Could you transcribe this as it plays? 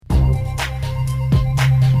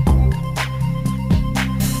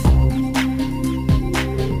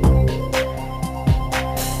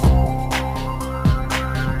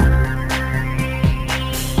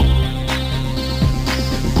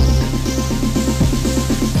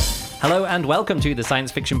Hello and welcome to the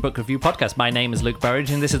Science Fiction Book Review Podcast. My name is Luke Burridge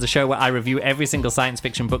and this is a show where I review every single science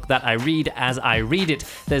fiction book that I read as I read it.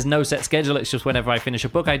 There's no set schedule, it's just whenever I finish a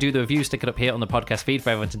book, I do the review, stick it up here on the podcast feed for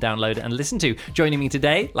everyone to download and listen to. Joining me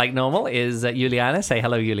today, like normal, is Juliana. Say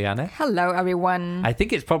hello, Juliana. Hello, everyone. I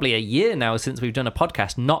think it's probably a year now since we've done a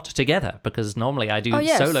podcast not together, because normally I do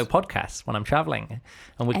solo podcasts when I'm traveling.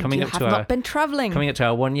 And we're coming up to not been traveling. Coming up to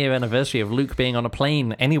our 1 year anniversary of Luke being on a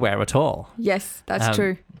plane anywhere at all. Yes, that's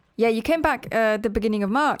true. Yeah, you came back at the beginning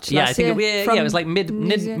of March. Yeah, I think it was like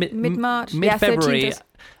mid-March, mid-February. Yeah,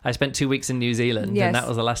 I spent 2 weeks in New Zealand, and that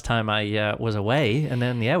was the last time I was away. And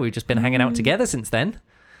then we've just been hanging out together since then.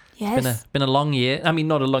 Yes, it's been a long year. I mean,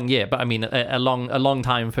 not a long year, but I mean a long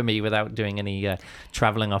time for me without doing any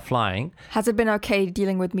traveling or flying. Has it been okay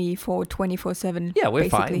dealing with me for 24/7? Yeah, we're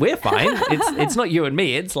basically? fine. We're fine. It's not you and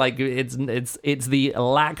me. It's like it's the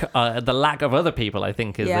lack of other people. I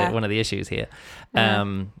think is one of the issues here.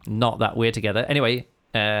 Not that we're together. Anyway.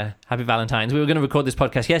 Happy Valentine's. We were going to record this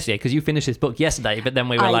podcast yesterday because you finished this book yesterday, but then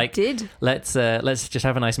we were let's just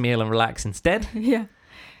have a nice meal and relax instead. Yeah.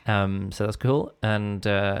 So that's cool. And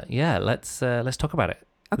let's talk about it.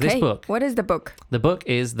 Okay. This book. What is the book? The book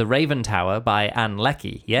is The Raven Tower by Ann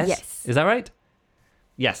Leckie. Yes? Yes. Is that right?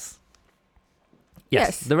 Yes.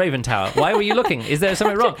 The Raven Tower. Why were you looking? Is there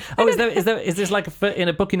something wrong? Oh, is this like in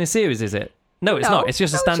a book in a series, is it? No, it's not. It's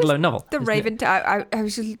just a standalone novel. The Raven Tower. I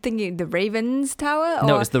was just thinking the Raven's Tower? Or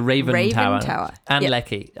no, it's the Raven Tower. Ann yep.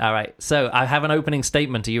 Leckie. All right. So I have an opening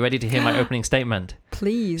statement. Are you ready to hear my opening statement?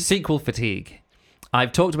 Please. Sequel fatigue.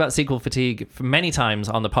 I've talked about sequel fatigue many times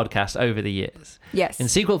on the podcast over the years. Yes. And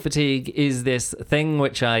sequel fatigue is this thing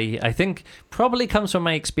which I think probably comes from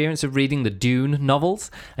my experience of reading the Dune novels.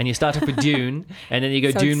 And you start off with Dune, and then you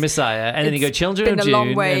go Dune Messiah, and then you go Children of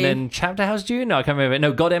Dune, and then Chapter House Dune. No, I can't remember.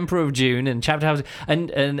 No, God Emperor of Dune, and Chapter House,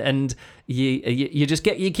 and you just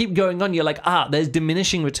you keep going on. You're like, there's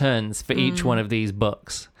diminishing returns for each one of these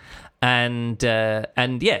books. And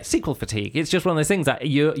sequel fatigue. It's just one of those things that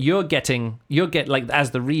you get like as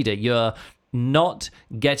the reader, you're not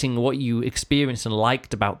getting what you experienced and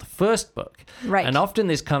liked about the first book. Right. And often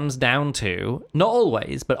this comes down to, not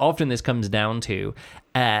always, but often this comes down to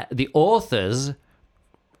the authors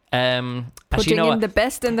putting in the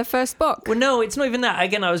best in the first book. Well, no, it's not even that.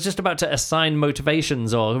 Again, I was just about to assign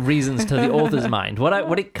motivations or reasons to the author's mind. What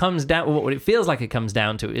it feels like it comes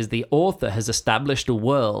down to is the author has established a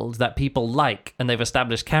world that people like, and they've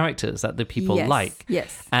established characters that the people like.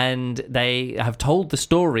 Yes. And they have told the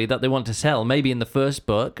story that they want to tell, maybe in the first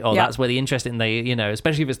book, or that's where the interest in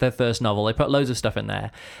especially if it's their first novel, they put loads of stuff in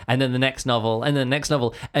there, and then the next novel, and then the next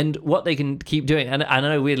novel, and what they can keep doing. And I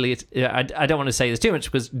know weirdly, I don't want to say this too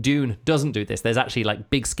much because Dune doesn't do this. There's actually like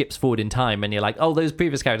big skips forward in time, and you're like, those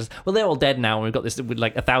previous characters, well, they're all dead now, and we've got this with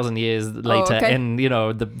like 1,000 years later, and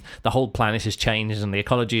the whole planet has changed and the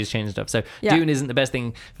ecology has changed and stuff. So Dune isn't the best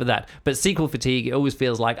thing for that. But sequel fatigue, it always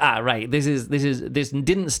feels like this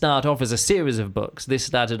didn't start off as a series of books. This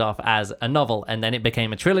started off as a novel, and then it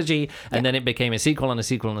became a trilogy, and then it became a sequel and a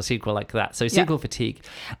sequel and a sequel like that. So sequel fatigue.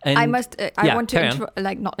 And I want to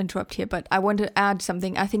not interrupt here, but I want to add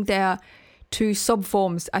something. I think there are two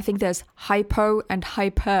subforms. I think there's hypo and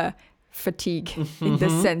hyper fatigue in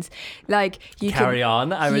this sense. Like you carry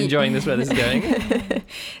on. I'm enjoying this where this is going.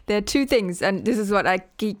 There are two things, and this is what I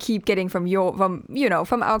keep getting from our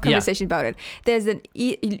conversation about it. There's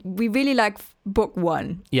we really like book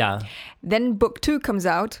one. Yeah. Then book two comes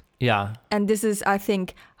out. Yeah. And this is, I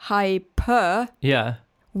think, hyper. Yeah.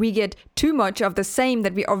 We get too much of the same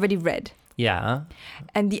that we already read. Yeah.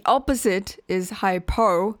 And the opposite is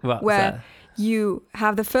hypo, where you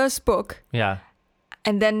have the first book. Yeah.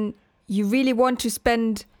 And then you really want to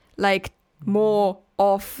spend like more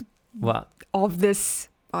of this,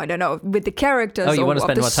 I don't know, with the characters or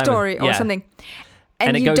of the story or something.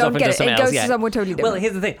 And you don't get it. It goes to someone totally different. Well,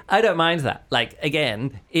 here's the thing. I don't mind that. Like,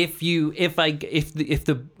 again, okay,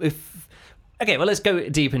 well, let's go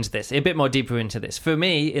deep into this, a bit more deeper into this. For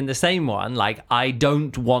me, in the same one, like, I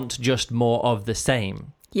don't want just more of the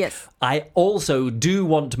same. Yes. I also do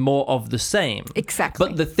want more of the same. Exactly.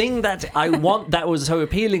 But the thing that I want that was so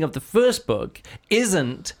appealing of the first book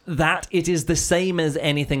isn't that it is the same as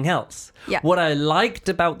anything else. Yeah. What I liked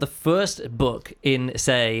about the first book in,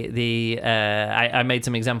 say, I made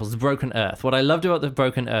some examples, The Broken Earth. What I loved about the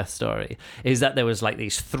Broken Earth story is that there was like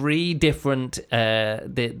these three different,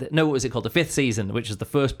 what was it called? The fifth season, which is the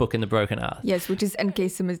first book in The Broken Earth. Yes, which is N.K.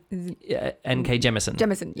 N.K. Jemisin.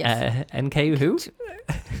 Jemisin, yes. N.K. who?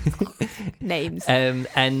 Names.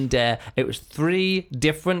 And it was 3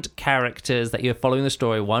 different characters that you're following the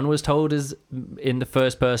story. One was told as in the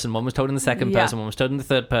first person, one was told in the second person, one was told in the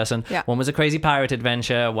third person. Yeah. One was a crazy pirate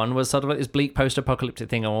adventure, one was sort of like this bleak post-apocalyptic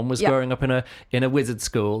thing, and one was growing up in a wizard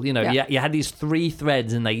school. You know, you had these 3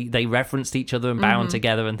 threads, and they referenced each other and bound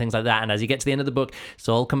together and things like that. And as you get to the end of the book, it's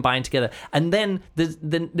all combined together. And then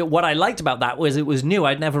what I liked about that was it was new.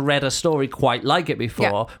 I'd never read a story quite like it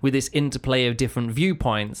before, with this interplay of different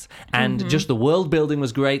viewpoints, and just the world building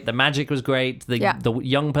was great, the magic was great, the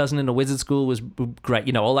young person in a wizard school was great,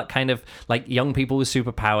 you know, all that kind of like young people with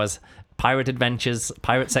superpowers, pirate adventures,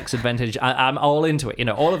 pirate sex advantage. I'm all into it, you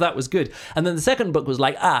know, all of that was good. And then the second book was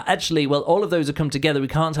like, actually, well, all of those have come together, we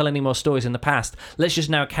can't tell any more stories in the past, let's just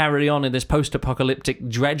now carry on in this post-apocalyptic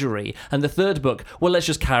drudgery. And the third book, well, let's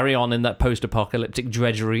just carry on in that post-apocalyptic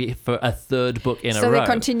drudgery for a third book in a row. So they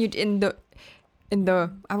continued in the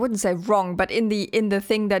I wouldn't say wrong, but in the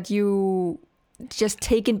thing that you just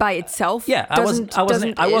taken by itself. Yeah, I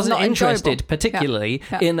wasn't interested particularly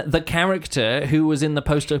in the character who was in the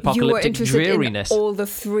post-apocalyptic dreariness. In all the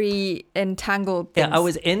 3 entangled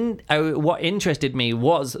things. Yeah, what interested me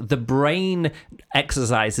was the brain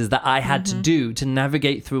exercises that I had to do to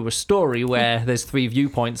navigate through a story where there's 3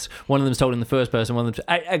 viewpoints. One of them's told in the first person. One of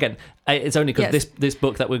them, it's only because this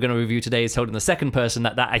book that we're going to review today is told in the second person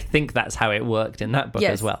that I think that's how it worked in that book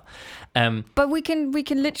as well. But we can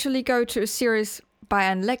literally go to a series by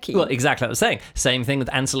Ann Leckie. Well, exactly what I was saying. Same thing with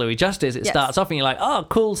Ancillary Justice. It starts off and you're like, oh,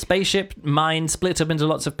 cool, spaceship, mind split up into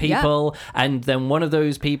lots of people, and then one of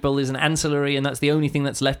those people is an ancillary, and that's the only thing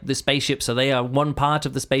that's left of the spaceship, so they are one part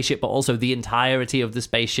of the spaceship, but also the entirety of the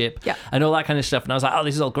spaceship, and all that kind of stuff. And I was like, oh,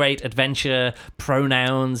 this is all great. Adventure,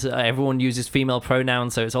 pronouns, everyone uses female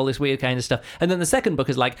pronouns, so it's all this weird kind of stuff. And then the second book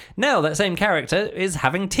is like, now that same character is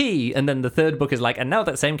having tea. And then the third book is like, and now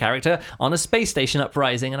that same character on a space station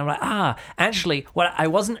uprising. And I'm like, actually, I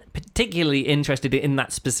wasn't particularly interested in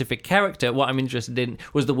that specific character. What I'm interested in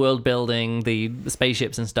was the world building, the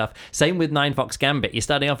spaceships and stuff. Same with Nine Fox Gambit. You're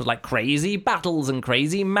starting off with like crazy battles and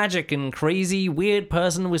crazy magic and crazy weird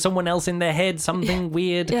person with someone else in their head, something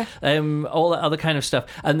weird, all that other kind of stuff.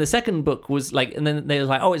 And the second book was like, and then they were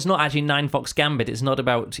like, oh, it's not actually Nine Fox Gambit. It's not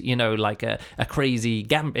about, you know, like a crazy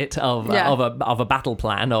gambit of a battle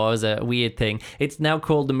plan or as a weird thing. It's now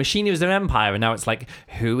called The Machinery of the Empire, and now it's like,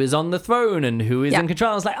 who is on the throne and who is in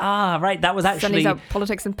control. I was like, right, that was actually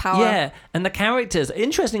politics and power. Yeah, and the characters,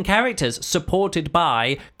 interesting characters, supported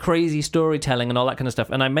by crazy storytelling and all that kind of stuff.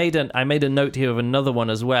 And I made a note here of another one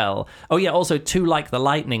as well. Oh yeah, also Too Like the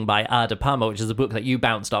Lightning by Ada Palmer, which is a book that you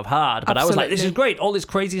bounced off hard. But I was like, this is great, all this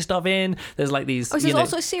crazy stuff in. There's like these. Oh, so it's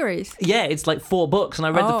also a series. Yeah, it's like 4 books, and I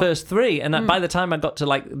read the first 3, and by the time I got to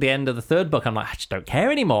like the end of the third book, I'm like, I just don't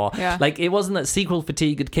care anymore. Yeah. Like it wasn't that sequel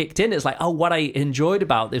fatigue had kicked in. It's like, oh, what I enjoyed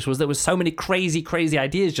about this was there was so many crazy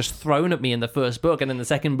ideas just thrown at me in the first book, and then the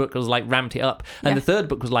second book was like ramped it up, and the third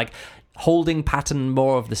book was like holding pattern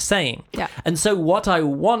more of the same. Yeah. And so what I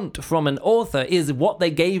want from an author is what they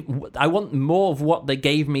gave. I want more of what they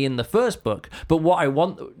gave me in the first book, but what I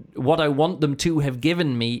want them to have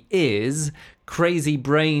given me is crazy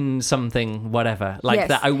brain something, whatever, like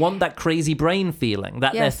that. I want that crazy brain feeling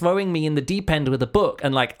that they're throwing me in the deep end with a book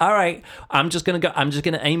and like, all right, I'm just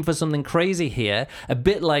gonna aim for something crazy here, a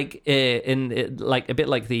bit like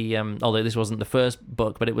the although this wasn't the first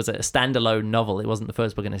book, but it was a standalone novel. It wasn't the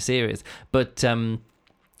first book in a series, but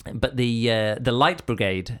the Light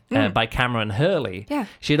Brigade by Cameron Hurley. Yeah,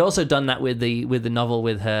 she had also done that with the novel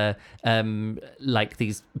with her like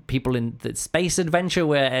these people in the space adventure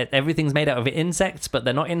where everything's made out of insects, but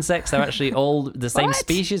they're not insects. They're actually all the same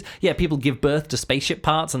species. Yeah, people give birth to spaceship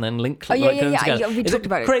parts and then link. We talked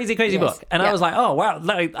about it. Crazy book, and I was like, oh wow,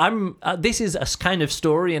 like, I'm this is a kind of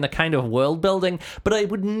story and a kind of world building, but I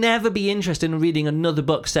would never be interested in reading another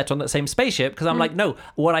book set on that same spaceship because I'm like, no,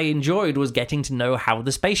 what I enjoyed was getting to know how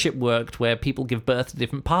the spaceship worked, where people give birth to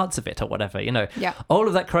different parts of it or whatever, you know. Yeah. All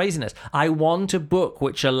of that craziness. I want a book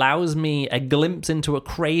which allows me a glimpse into a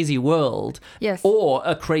crazy world, or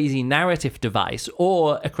a crazy narrative device,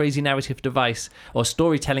 or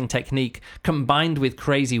storytelling technique combined with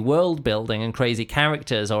crazy world building and crazy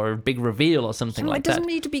characters or a big reveal or something like that. It doesn't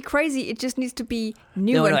need to be crazy. It just needs to be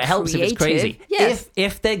new and it helps creative. If it's crazy. Yes.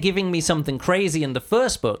 If they're giving me something crazy in the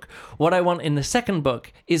first book, what I want in the second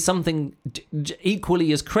book is something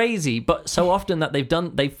equally as as crazy, but so often that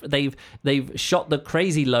they've shot the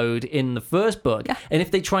crazy load in the first book, and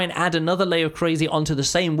if they try and add another layer of crazy onto the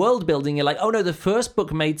same world building, you're like, oh no, the first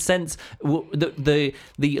book made sense. The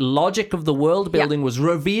logic of the world building was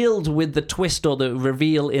revealed with the twist or the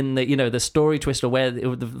reveal in the the story twist, or where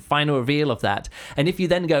the final reveal of that. And if you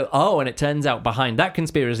then go, oh, and it turns out behind that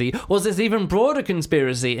conspiracy was this even broader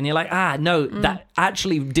conspiracy, and you're like, no, that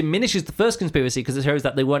actually diminishes the first conspiracy, because it shows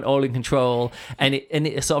that they weren't all in control, and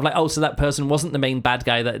it's sort of like, oh, so that person wasn't the main bad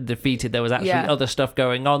guy that defeated. There was actually other stuff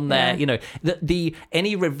going on there.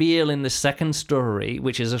 Any reveal in the second story,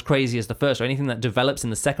 which is as crazy as the first, or anything that develops in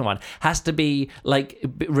the second one, has to be like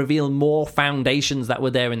reveal more foundations that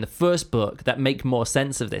were there in the first book that make more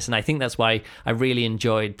sense of this. And I think that's why I really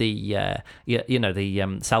enjoyed the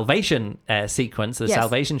Salvation sequence, the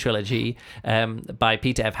Salvation trilogy by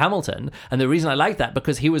Peter F. Hamilton. And the reason I like that,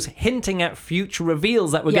 because he was hinting at future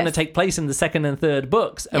reveals that were going to take place in the second and third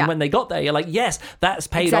books. And when they got there, you're like, yes, that's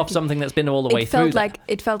paid off something that's been all the way through.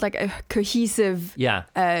 It felt like a cohesive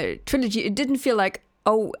trilogy. It didn't feel like,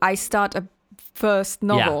 oh, I start a first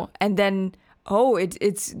novel and then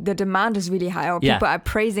it's the demand is really high, or people are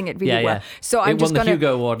praising it really well. So I'm just going to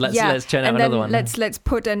Hugo Award. Let's churn out another one. Let's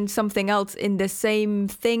put in something else in the same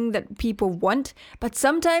thing that people want. But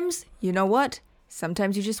sometimes, you know what?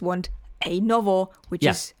 Sometimes you just want a novel,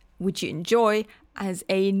 which you enjoy as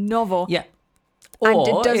a novel. Yeah.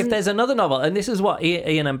 Or if there's another novel, and this is what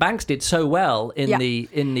Ian and Banks did so well in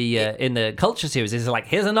the Culture series, is like,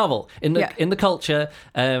 here's a novel in the Culture,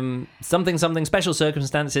 something special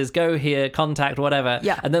circumstances, go here, contact, whatever,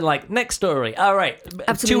 and then like next story, all right,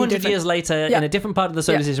 absolutely 200 years later in a different part of the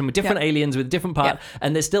solar system with different aliens with different part,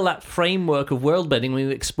 and there's still that framework of world building when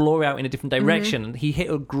you explore out in a different direction. And he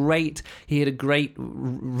had a great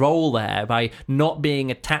role there by not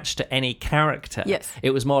being attached to any character.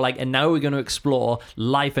 It was more like, and now we're going to explore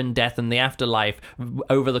life and death and the afterlife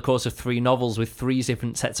over the course of 3 novels with 3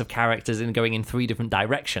 different sets of characters and going in 3 different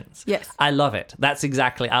directions. I love it. That's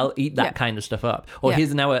exactly, I'll eat that kind of stuff up. Or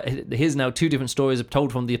here's now 2 different stories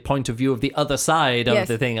told from the point of view of the other side of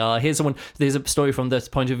the thing. Or there's a story from the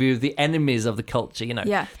point of view of the enemies of the culture.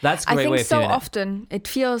 That's a great way of doing it. I think so often it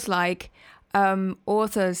feels like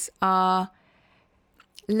authors are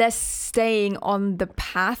less staying on the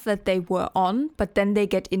path that they were on, but then they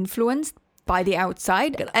get influenced by the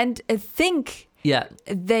outside, and I think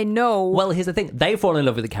they know. Well, here's the thing: they fall in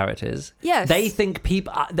love with the characters. They think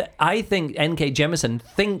people. I think N.K. Jemisin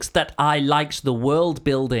thinks that I liked the world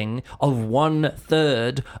building of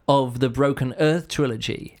 1/3 of the Broken Earth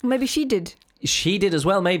trilogy. Maybe she did. She did as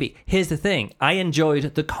well, maybe. Here's the thing. I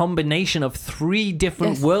enjoyed the combination of 3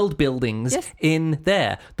 different world buildings in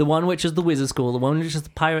there. The one which is the Wizard School, the one which is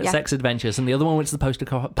the Pirate Sex Adventures, and the other one which is the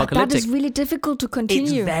post-apocalyptic. But that is really difficult to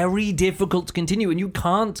continue. It's very difficult to continue, and you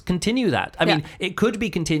can't continue that. I mean, it could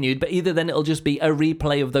be continued, but either then it'll just be a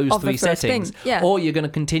replay of those 3 settings, or you're going to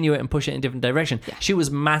continue it and push it in a different direction. She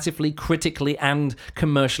was massively critically and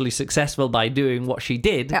commercially successful by doing what she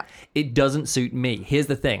did. It doesn't suit me. Here's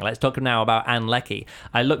the thing. Let's talk now about Ann Leckie.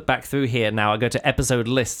 I look back through here now. I go to episode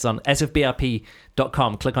lists on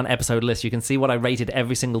sfbrp.com. Click on episode lists. You can see what I rated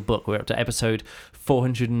every single book. We're up to episode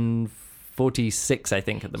 446, I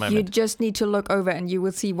think, at the moment. You just need to look over and you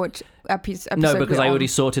will see what episode. No, because I already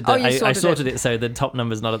sorted that. I sorted it, so the top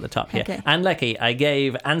number's not at the top here. Okay. Ann Leckie, I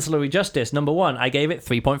gave Ancillary Justice, number 1, I gave it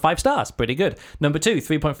 3.5 stars. Pretty good. Number 2,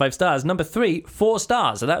 3.5 stars. Number 3, 4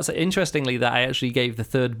 stars. So that's interestingly that I actually gave the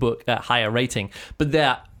third book a higher rating. But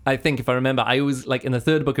there, I think, if I remember, I always, like, in the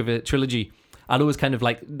third book of a trilogy, I'll always kind of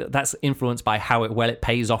like, that's influenced by how it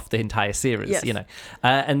pays off the entire series,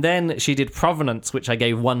 and then she did Provenance, which I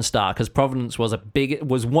gave 1 star, because Provenance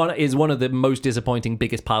is one of the most disappointing,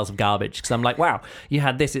 biggest piles of garbage, because I'm like, wow, you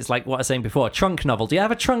had this. It's like what I was saying before, a trunk novel. Do you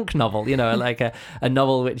have a trunk novel? Like a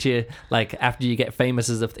novel which you, like, after you get famous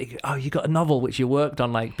as you got a novel which you worked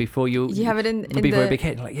on, like, before you have it in the big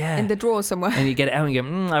hit, like, in the drawer somewhere, and you get it out and you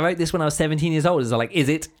go, I wrote this when I was 17 years old. Is like, is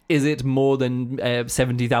it more than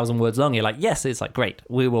 70,000 words long? You're like, yes. It's like, great,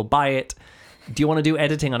 we will buy it. Do you want to do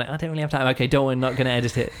editing on it? I don't really have time. Okay, don't worry, I'm not going to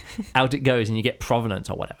edit it. Out it goes, and you get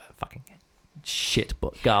Provenance or whatever. Fucking shit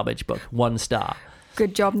book, garbage book, 1 star.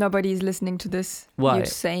 Good job nobody's listening to this. Why? You're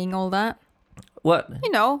saying all that. What?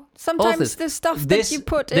 Sometimes authors. The stuff that you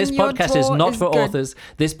put in your drawer is good. This podcast is not for good. authors.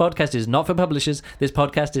 This podcast is not for publishers. This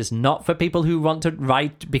podcast is not for people who want to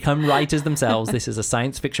become writers themselves. This is a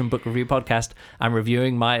science fiction book review podcast. I'm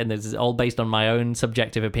reviewing and this is all based on my own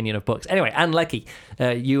subjective opinion of books. Anyway, Ann Leckie,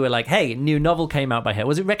 you were like, hey, new novel came out by her.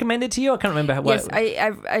 Was it recommended to you? I can't remember. Yes,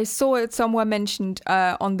 I saw it somewhere mentioned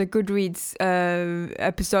on the Goodreads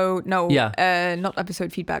episode. No, not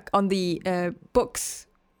episode feedback. On the books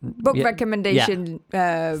book recommendation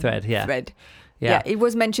thread. Yeah, it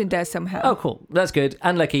was mentioned there somehow. Oh, cool. That's good.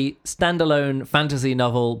 And Lucky, standalone fantasy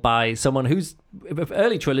novel by someone whose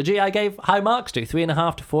early trilogy I gave high marks to.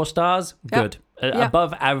 3.5 to 4 stars. Good.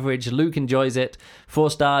 Above average. Luke enjoys it. 4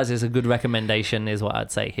 stars is a good recommendation, is what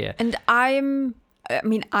I'd say here. And I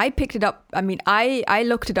picked it up. I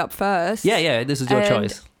looked it up first. Yeah, this is your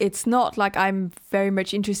choice. It's not like I'm very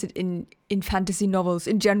much interested in fantasy novels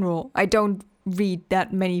in general. I don't read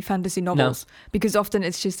that many fantasy novels because often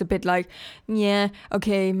it's just a bit like,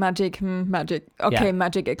 magic,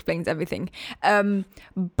 magic explains everything.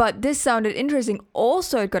 But this sounded interesting.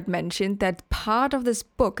 Also, it got mentioned that part of this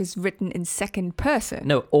book is written in second person.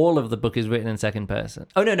 No, all of the book is written in second person.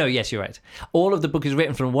 Oh, no, yes, you're right. All of the book is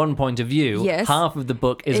written from one point of view. Yes. Half of the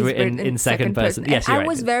book is written in second person. Yes, you're right. I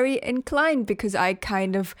was very inclined because I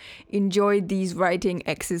kind of enjoyed these writing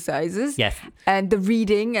exercises. Yes. And the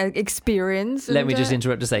reading experience. Let me just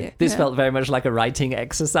interrupt to say, this felt very much like a writing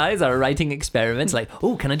exercise or a writing experiment. It's like,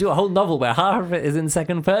 can I do a whole novel where half of it is in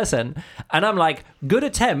second person? And I'm like, good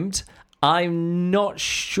attempt. I'm not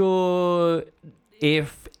sure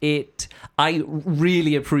if I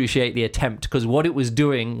really appreciate the attempt because what it was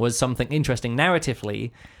doing was something interesting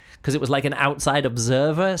narratively. Because it was like an outside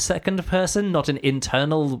observer second person, not an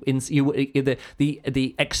internal.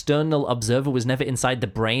 The external observer was never inside the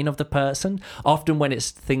brain of the person. Often when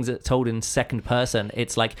it's things that are told in second person,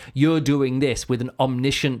 it's like you're doing this with an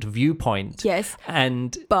omniscient viewpoint. Yes.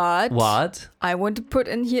 But what? I want to put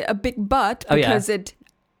in here a big but because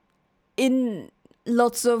in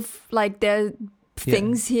lots of like there are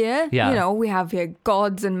things here. Yeah. We have here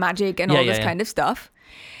gods and magic and all this kind of stuff.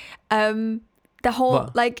 The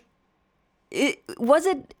whole was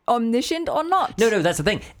it omniscient or not? No, that's the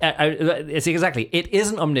thing. It's exactly. It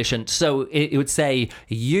isn't omniscient. So it would say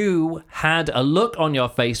you had a look on your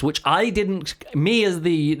face, which I didn't. Me as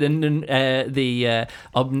the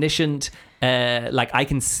omniscient. I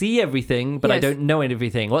can see everything, but I don't know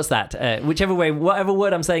everything. What's that? Whatever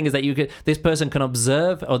word I'm saying is that this person can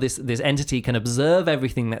observe, or this entity can observe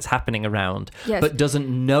everything that's happening around, but doesn't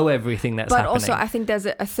know everything that's happening. But also, I think there's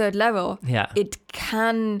a third level. Yeah, it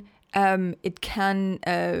can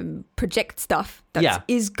project stuff that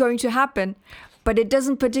is going to happen. But it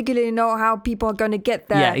doesn't particularly know how people are going to get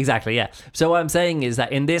there. Yeah, exactly, yeah. So what I'm saying is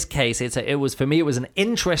that in this case, it was an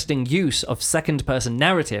interesting use of second-person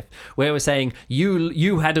narrative, where it was saying,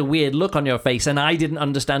 you had a weird look on your face, and I didn't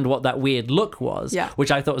understand what that weird look was, which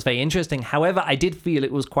I thought was very interesting. However, I did feel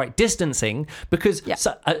it was quite distancing, because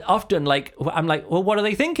often, I'm like, well, what are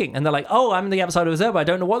they thinking? And they're like, I'm the outside observer, I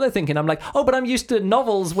don't know what they're thinking. I'm like, but I'm used to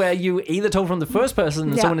novels where you either told from the first person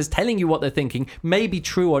and someone is telling you what they're thinking, maybe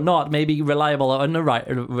true or not, maybe reliable or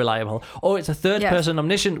unreliable, or it's a third person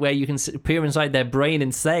omniscient where you can peer inside their brain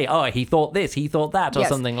and say, he thought this, he thought that, or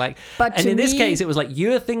something like. And in this case, it was like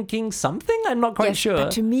you're thinking something. I'm not quite sure.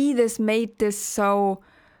 But to me, this made this so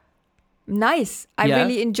nice. I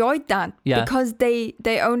really enjoyed that because they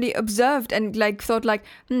only observed and thought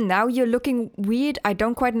now you're looking weird. I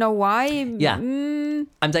don't quite know why. I'm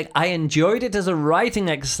like, I enjoyed it as a writing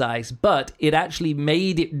exercise, but it actually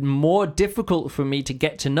made it more difficult for me to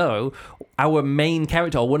get to know our main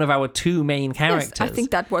character, or one of our two main characters. Yes, I think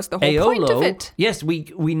that was the whole point of it. Yes,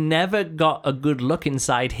 we never got a good look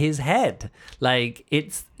inside his head.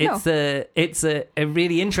 It's a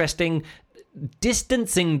really interesting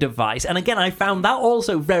distancing device, and again I found that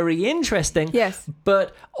also very interesting,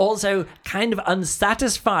 but also kind of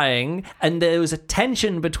unsatisfying, and there was a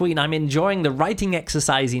tension between I'm enjoying the writing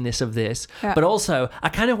exercisiness of this, but also I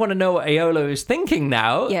kind of want to know what Aolo is thinking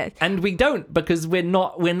now, and we don't, because we're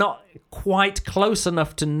not quite close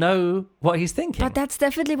enough to know what he's thinking. But that's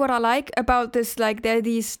definitely what I like about this, there are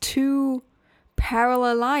these two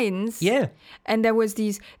parallel lines, and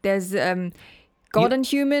there's God and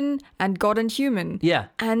human and God and human. Yeah.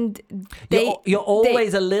 And you're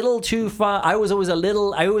always a little too far. I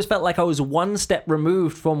always felt like I was one step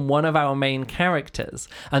removed from one of our main characters.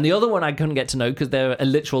 And the other one I couldn't get to know because they're a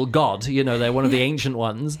literal god. They're one of the ancient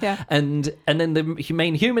ones. Yeah. And then the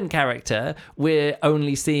main human character, we're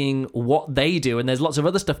only seeing what they do. And there's lots of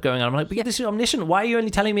other stuff going on. I'm like, but this is omniscient. Why are you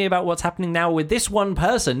only telling me about what's happening now with this one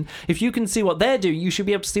person? If you can see what they're doing, you should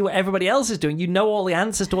be able to see what everybody else is doing. You know all the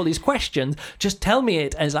answers to all these questions. Just tell me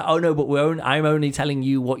it. And it's like, oh no, but I'm only telling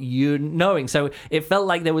you what you're knowing. So it felt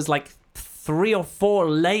like there was 3 or 4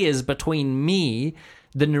 layers between me,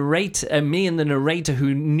 the narrator, and the narrator,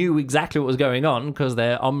 who knew exactly what was going on because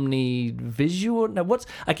they're omnivisual. No,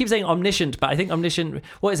 I keep saying omniscient, but I think omniscient.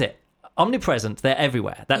 What is it? omnipresent, they're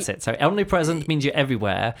everywhere. That's it. So omnipresent means you're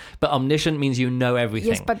everywhere, but omniscient means you know everything.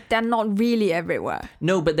 Yes, but they're not really everywhere.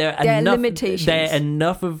 No, but there are enough limitations.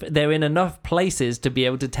 They're in enough places to be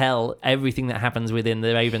able to tell everything that happens within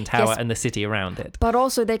the Raven Tower and the city around it. But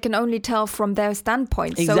also they can only tell from their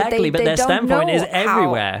standpoint. Exactly, so but their standpoint is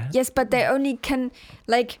everywhere. Yes, but they only can,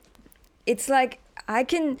 like, it's like I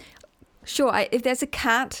can... Sure, if there's a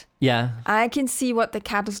cat, I can see what the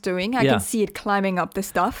cat is doing. I can see it climbing up the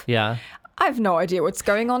stuff. Yeah. I have no idea what's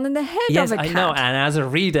going on in the head of a cat. Yes, I know. And as a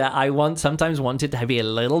reader, I sometimes wanted to be a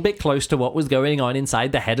little bit close to what was going on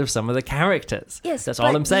inside the head of some of the characters. Yes, that's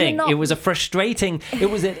all I'm saying. It was it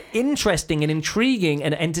was an interesting and intriguing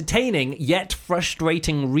and entertaining yet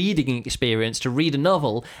frustrating reading experience to read a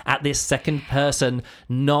novel at this second-person,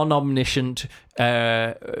 non-omniscient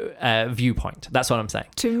viewpoint. That's what I'm saying.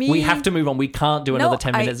 To me, we have to move on. We can't do another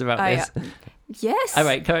 10 minutes about this. Yes. All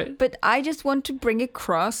right, go. But I just want to bring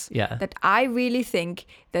across that I really think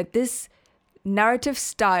that this narrative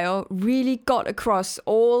style really got across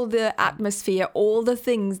all the atmosphere, all the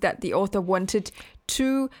things that the author wanted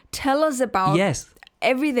to tell us about. Yes.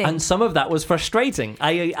 Everything. And some of that was frustrating.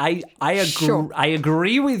 I agree. Sure. I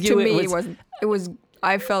agree with you. To me, it was.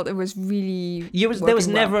 I felt it was really... There was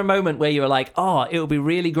never a moment where you were like, oh, it would be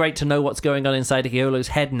really great to know what's going on inside Iolo's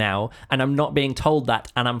head now, and I'm not being told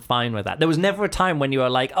that, and I'm fine with that. There was never a time when you were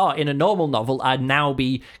like, oh, in a normal novel, I'd now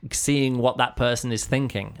be seeing what that person is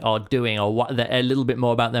thinking or doing, or a little bit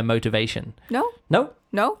more about their motivation. No. No?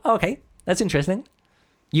 No. Oh, okay, that's interesting.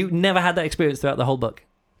 You never had that experience throughout the whole book?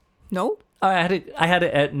 No. Oh, I had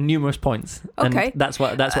it at numerous points. Okay. And that's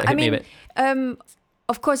what hit me a bit.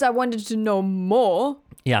 Of course, I wanted to know more.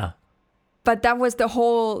 Yeah. But that was the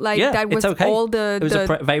whole, that was all the... It was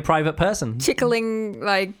a very private person. Tickling,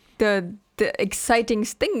 the exciting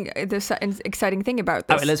thing, exciting thing about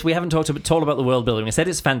this. All right, we haven't talked at all about the world building. We said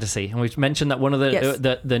it's fantasy, and we've mentioned that one of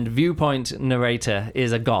the viewpoint narrator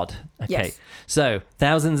is a god. Okay, yes. So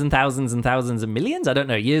thousands and thousands and thousands of millions, I don't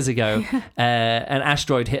know, years ago, an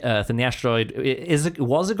asteroid hit Earth, and the asteroid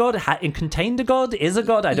was a god, it contained a god, is a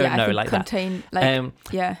god, I don't know,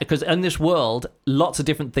 because in this world, lots of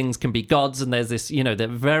different things can be gods, and there's this, the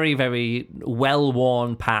very, very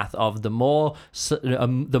well-worn path of the more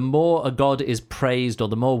a god is praised, or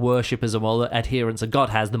the more worshippers or more adherents a god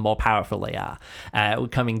has, the more powerful they are. We're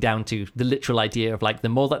coming down to the literal idea of the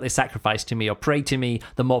more that they sacrifice to me or pray to me,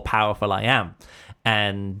 the more powerful I am.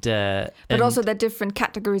 But also the different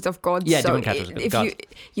categories of gods. Yeah, so different categories of gods.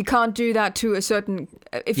 You can't do that to a certain...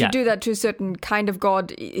 If you do that to a certain kind of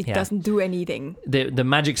god, it doesn't do anything. The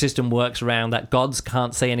magic system works around that gods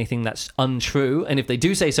can't say anything that's untrue, and if they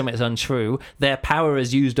do say something that's untrue, their power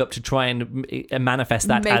is used up to try and manifest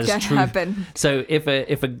that as truth. Happen. So if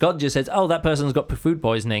a god just says, oh, that person's got food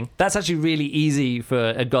poisoning, that's actually really easy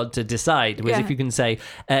for a god to decide. Whereas if you can say,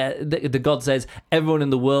 the god says, everyone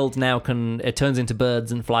in the world now it turns into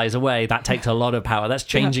birds and flies away, that takes a lot of power. That's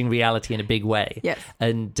changing reality in a big way. Yes.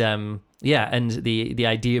 And and the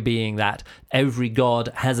idea being that every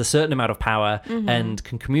god has a certain amount of power and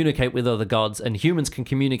can communicate with other gods, and humans can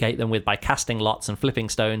communicate them by casting lots and flipping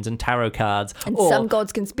stones and tarot cards. And some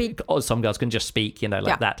gods can speak. Or some gods can just speak,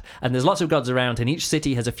 that. And there's lots of gods around, and each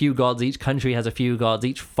city has a few gods, each country has a few gods,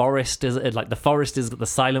 each forest is, the forest is the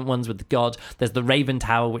silent ones with the god. There's the Raven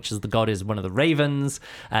Tower, which is the god is one of the ravens.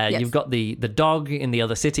 You've got the dog in the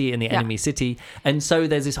other city, in the enemy city. And so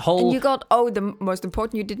there's this whole... And you got, the most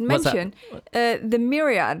important you didn't mention, the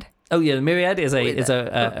myriad. Oh yeah, the myriad is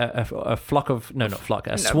a flock of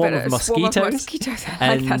a swarm of mosquitoes. Swarm of mosquitoes.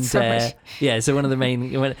 I like that so much. So one of the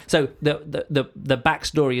main. So the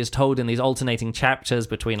backstory is told in these alternating chapters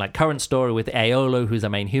between current story with Iolo, who's the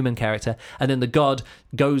main human character, and then the god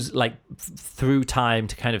goes through time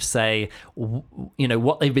to kind of say,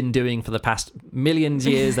 what they've been doing for the past millions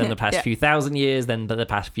years, then the past few thousand years, then the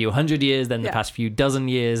past few hundred years, then the past few dozen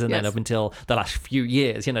years, and then up until the last few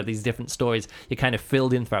years. These different stories you kind of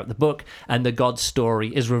filled in throughout the book, and the god's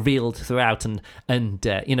story is revealed throughout, and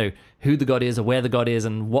who the god is, or where the god is,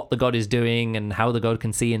 and what the god is doing, and how the god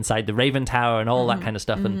can see inside the Raven Tower, and all that kind of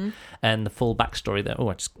stuff, and the full backstory there. Oh,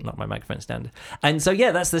 I just knocked my microphone stand. And so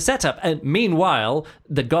that's the setup. And meanwhile,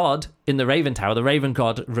 the god in the Raven Tower, the Raven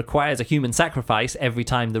god, requires a human sacrifice every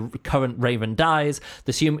time the current Raven dies.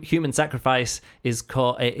 The human sacrifice is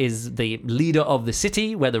the leader of the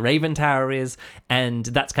city where the Raven Tower is, and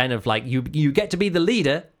that's kind of you get to be the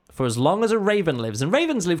leader for as long as a raven lives. And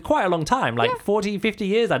ravens live quite a long time, 40, 50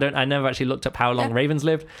 years. I never actually looked up how long ravens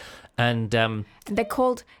lived. And they're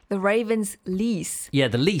called the raven's lease. Yeah,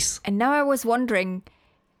 the lease. And now I was wondering,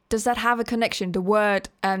 does that have a connection, the word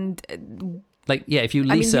and Like, yeah, if you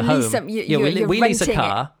lease a home, we lease a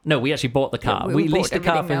car. No, we actually bought the car. Yeah, we leased a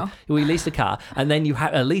car. We leased a car, and then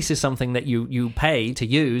a lease is something that you pay to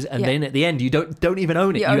use, and then at the end you don't even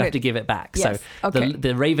own it. You have to give it back. Yes. So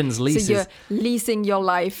the Raven's lease. So you're leasing your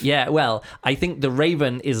life. Yeah, well, I think the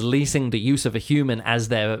Raven is leasing the use of a human as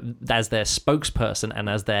their spokesperson and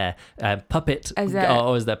as their puppet,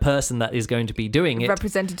 or as their person that is going to be doing it.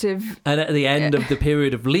 Representative. And at the end of the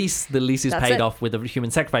period of lease, the lease is paid off with a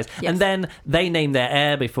human sacrifice, and then they name their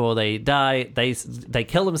heir before they die. They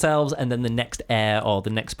kill themselves, and then the next heir or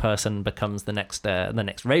the next person becomes the next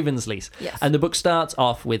Raven's lease. Yes. And the book starts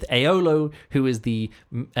off with Aeolo, who is the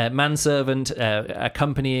manservant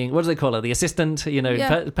accompanying, what do they call her? The assistant,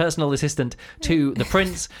 personal assistant to the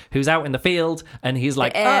prince, who's out in the field, and he's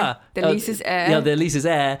like, the lease's heir. Yeah, the lease's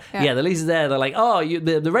heir. Yeah, the lease's heir. They're like,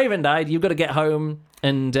 the Raven died. You've got to get home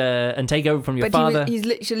and take over from your father. He's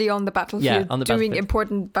literally on the battlefield, doing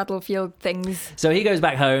important battlefield things. So he goes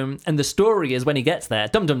back home, and the story is when he gets there,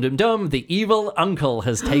 the evil uncle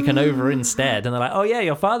has taken over instead. And they're like, oh yeah,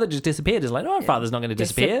 your father just disappeared. It's like, no, our father's not going to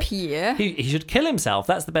disappear. He should kill himself.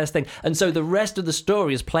 That's the best thing. And so the rest of the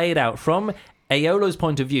story is played out from Aeolo's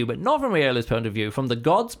point of view, but not from Aeolo's point of view, from the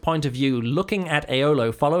god's point of view, looking at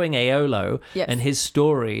Aeolo, following Aeolo and his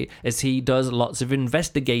story as he does lots of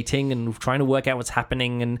investigating and trying to work out what's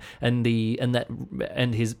happening, and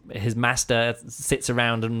his master sits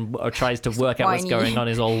around and tries to work out what's going on,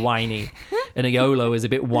 is all whiny. And Aeolo is a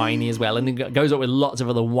bit whiny as well, and he goes up with lots of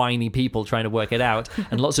other whiny people trying to work it out,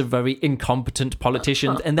 and lots of very incompetent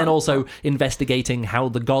politicians, and then also investigating how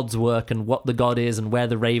the gods work and what the god is and where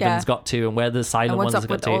the Ravens got to and where the Silent Ones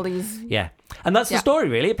got to. All these... Yeah. And that's the story,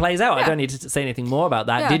 really. It plays out. I don't need to say anything more about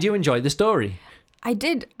that. Did you enjoy the story? I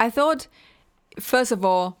did. I thought, first of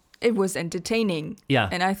all, it was entertaining. Yeah.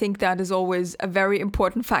 And I think that is always a very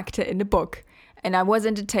important factor in the book. And I was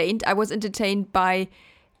entertained. I was entertained by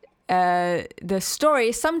the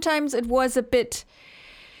story. Sometimes it was a bit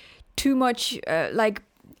too much,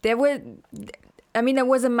 there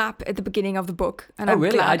was a map at the beginning of the book. And I'm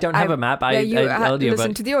really? I don't have a map. I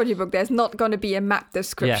listen to the audiobook. There's not going to be a map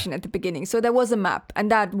description at the beginning. So there was a map, and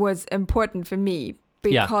that was important for me.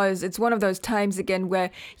 Because it's one of those times again where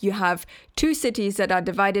you have two cities that are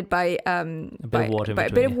divided by a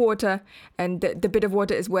bit of water, and the bit of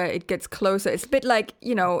water is where it gets closer. It's a bit like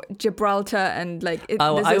Gibraltar, and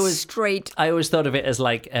straight. I always thought of it as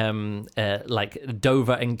like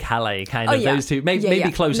Dover and Calais, kind of those two,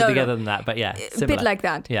 maybe closer together than that, but similar. A bit like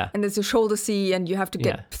that. Yeah, and there's a shoulder sea, and you have to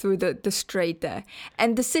get through the strait there.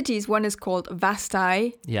 And the cities, one is called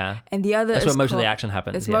Vastai, and the other that's where most of the action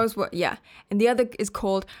happens. And the other is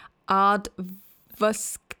called Ardvaskia.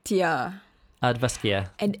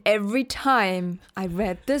 And every time I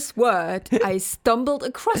read this word, I stumbled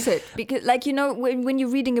across it because, when you're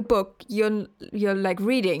reading a book, you're like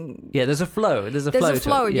reading. Yeah, there's a flow. There's a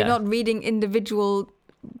flow. You're not reading individual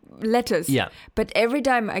letters. Yeah. But every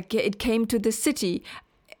time it came to the city,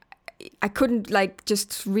 I couldn't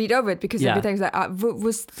just read over it because every time it's like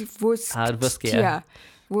Ardvaskia.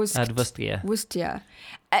 Wustia.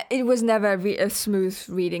 It was never a smooth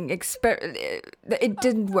reading. It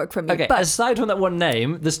didn't work for me. Okay, but aside from that one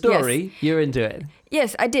name, the story, you're into it.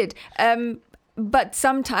 Yes, I did. But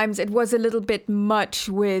sometimes it was a little bit much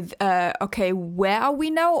with, where are we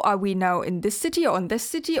now? Are we now in this city or in this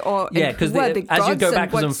city? Or because as you go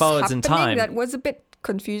backwards and forwards in time, that was a bit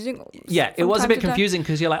confusing. Yeah, it was a bit confusing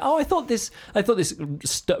because you're like, I thought this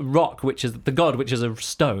rock, which is the god, which is a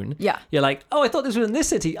stone. Yeah. You're like, I thought this was in this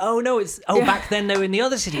city. Oh no, back then they were in the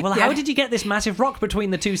other city. Well, how did you get this massive rock between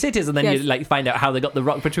the two cities? And then you find out how they got the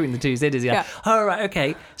rock between the two cities. Yeah. Oh right,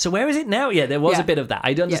 okay. So where is it now? Yeah, there was a bit of that.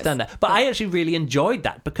 I understand that, but I actually really enjoyed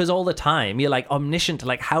that because all the time you're like omniscient,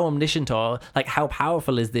 like how omniscient or like how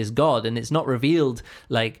powerful is this god, and it's not revealed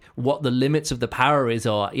like what the limits of the power is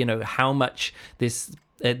or how much this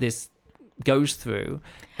goes through.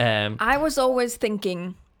 I was always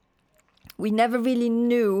thinking we never really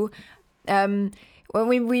knew.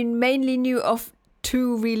 We mainly knew of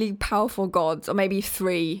two really powerful gods, or maybe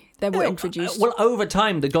three that were introduced. Well, over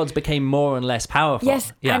time, the gods became more and less powerful.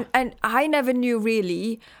 Yes, and I never knew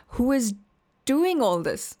really who is doing all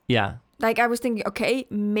this. Yeah. Like I was thinking, okay,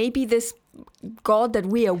 maybe this God that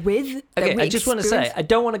we are with. I just want to say, I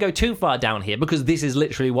don't want to go too far down here because this is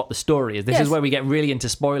literally what the story is. This is where we get really into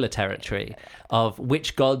spoiler territory of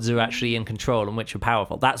which gods are actually in control and which are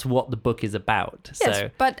powerful. That's what the book is about. Yes,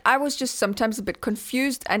 so, but I was just sometimes a bit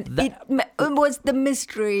confused, and it was the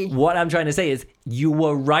mystery. What I'm trying to say is you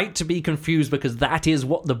were right to be confused because that is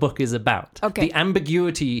what the book is about. Okay. The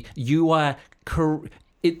ambiguity, you are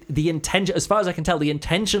the intention, as far as I can tell, the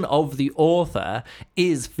intention of the author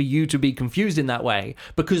is for you to be confused in that way,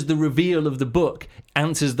 because the reveal of the book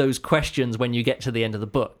answers those questions when you get to the end of the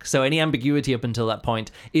book. So any ambiguity up until that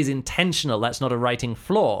point is intentional. That's not a writing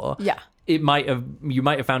flaw. Yeah. You might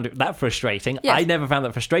have found it that frustrating. Yes. I never found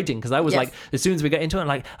that frustrating, because I was like, as soon as we got into it, I'm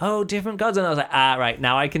like, oh, different gods, and I was like, right,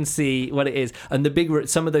 now I can see what it is. And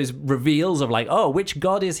some of those reveals of like, oh, which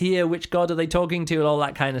god is here, which god are they talking to, and all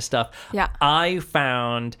that kind of stuff, I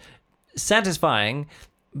found satisfying.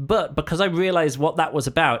 But because I realized what that was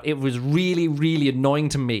about, it was really, really annoying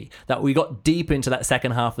to me that we got deep into that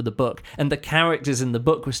second half of the book, and the characters in the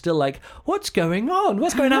book were still like, what's going on?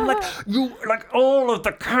 What's going on? Like all of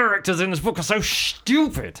the characters in this book are so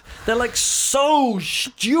stupid. They're like so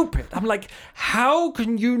stupid. I'm like, how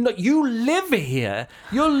can you not? You live here.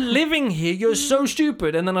 You're living here. You're so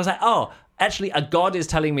stupid. And then I was like, oh, actually, a god is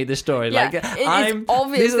telling me this story. Yeah,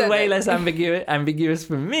 this is way less ambiguous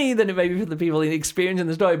for me than it may be for the people experiencing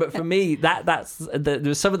the story. But for me,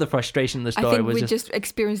 there's some of the frustration in the story. I think we just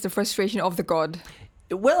experienced the frustration of the god.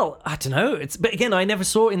 Well, I don't know. But again, I never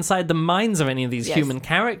saw inside the minds of any of these human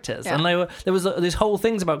characters, and there was these whole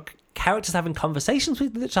things about characters having conversations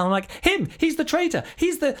with each other. I'm like, him, he's the traitor.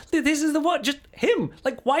 This is the what? Just him.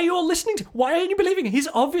 Like, why are you all listening to? Why aren't you believing him? He's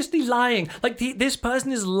obviously lying. Like, this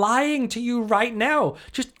person is lying to you right now.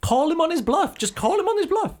 Just call him on his bluff. Call him on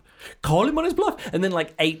his bluff. And then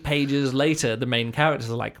like 8 pages later, the main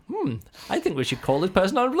characters are like, I think we should call this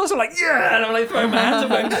person on his bluff. So I'm like, yeah. And I'm like throwing my hands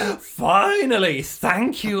up going, finally,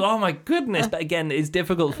 thank you. Oh my goodness. But again, it's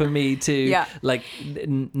difficult for me to like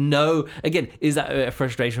know. Again, is that a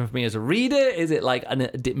frustration for me as a reader? Is it like a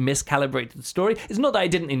miscalibrated story? It's not that I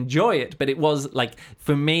didn't enjoy it, but it was like,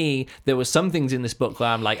 for me, there were some things in this book where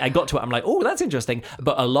I'm like, I got to it, I'm like, oh, that's interesting.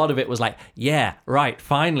 But a lot of it was like, yeah, right,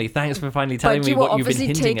 finally, thanks for finally telling me what you've been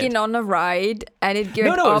hinting at. On a ride, and it goes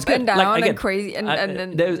up and down, like, again, and crazy,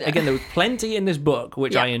 and there was plenty in this book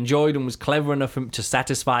which I enjoyed and was clever enough to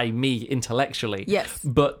satisfy me intellectually. Yes,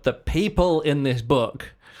 but the people in this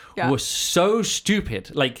book were so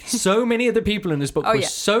stupid. Like, so many of the people in this book were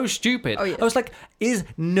so stupid. I was like, is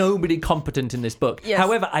nobody competent in this book? Yes.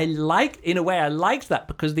 However, I liked that,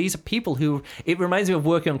 because these are people who, it reminds me of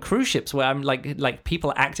working on cruise ships, where I'm like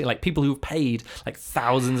people acting like people who've paid like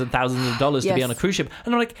thousands and thousands of dollars to be on a cruise ship.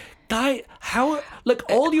 And I'm like, guy, how, like,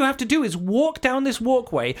 all you have to do is walk down this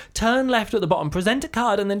walkway, turn left at the bottom, present a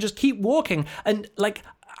card, and then just keep walking. And like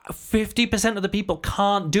 50% of the people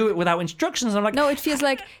can't do it without instructions. I'm like, no, it feels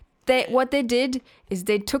like what they did is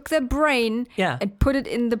they took their brain and put it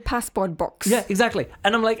in the passport box. Yeah, exactly.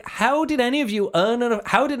 And I'm like, how did any of you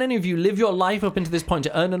live your life up into this point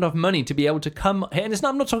to earn enough money to be able to come here? And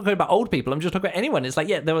I'm not talking about old people, I'm just talking about anyone. It's like,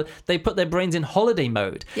 they put their brains in holiday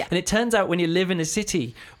mode. Yeah. And it turns out when you live in a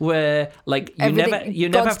city where like you never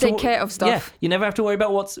have to take care of stuff. Yeah, you never have to worry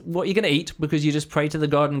about what you're going to eat, because you just pray to the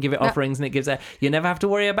god and give it offerings, and it gives you never have to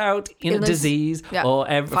worry about disease or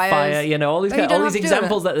fire, all these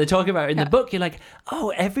examples that they're talking about in the book. You're like,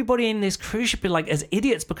 oh, everybody in this cruise ship is like as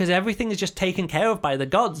idiots, because everything is just taken care of by the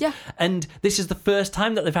gods. Yeah. And this is the first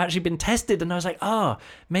time that they've actually been tested. And I was like, oh,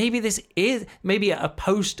 maybe this is a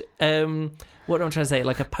post what am I trying to say?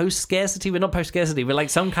 Like a post-scarcity? We're not post-scarcity. We're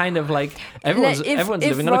like some kind of like everyone's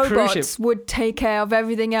living on a cruise ship. If robots would take care of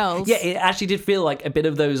everything else. Yeah, it actually did feel like a bit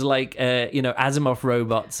of those like Asimov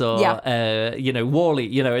robots or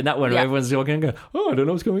WALL-E. In that one where everyone's walking and going, oh, I don't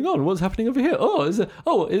know what's going on. What's happening over here?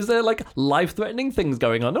 Is there like life-threatening things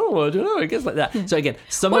going on? Oh, I don't know. I guess like that. So again,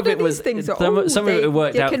 some of it was some of it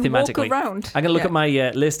worked out thematically. I'm going to look at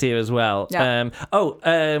my list here as well. Yeah.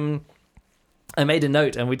 I made a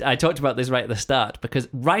note, and I talked about this right at the start, because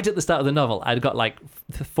right at the start of the novel, I'd got like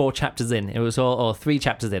 4 chapters in. It was all, or 3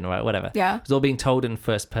 chapters in, or whatever. Yeah. It was all being told in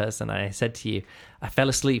first person. I said to you, I fell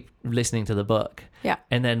asleep listening to the book. Yeah.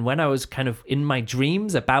 And then when I was kind of in my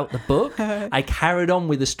dreams about the book, I carried on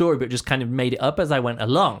with the story, but just kind of made it up as I went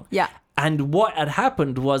along. Yeah. And what had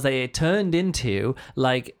happened was they turned into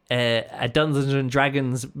like a Dungeons and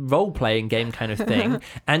Dragons role-playing game kind of thing.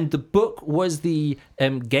 And the book was the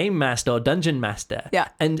game master or dungeon master. Yeah.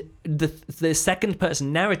 And the second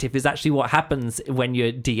person narrative is actually what happens when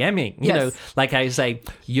you're DMing. You know, like I say,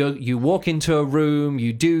 you walk into a room,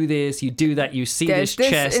 you do this, you do that, you see this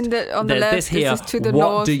chest, on the there's left, this here, this is to the what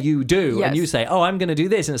north. do you do? Yes. And you say, oh, I'm going to do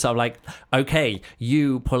this. And it's sort of like, okay,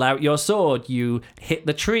 you pull out your sword, you hit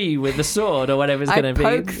the tree with the sword or whatever it's going to be.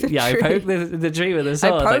 I poke the tree with the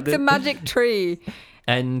sword. I poke the magic tree.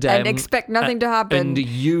 And expect nothing to happen. And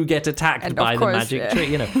you get attacked by the magic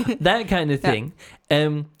tree, that kind of thing.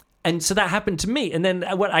 And so that happened to me. And then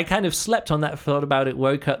when I kind of slept on that, thought about it,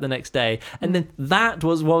 woke up the next day. And then that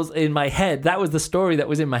was in my head. That was the story that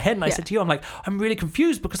was in my head. And I said to you, I'm like, I'm really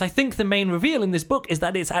confused because I think the main reveal in this book is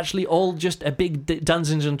that it's actually all just a big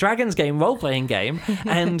Dungeons and Dragons game, role-playing game.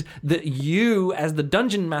 And that you, as the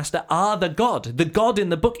dungeon master, are the god. The god in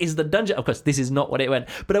the book is the dungeon. Of course, this is not what it went.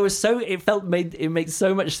 But it made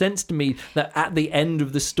so much sense to me that at the end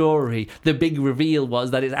of the story, the big reveal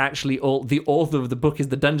was that it's actually all the author of the book is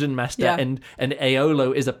the dungeon master, and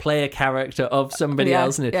Aolo is a player character of somebody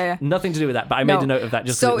else, and nothing to do with that. But I made a note of that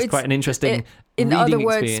just because it was quite an interesting in other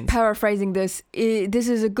words experience. Paraphrasing this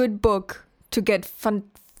is a good book to get fun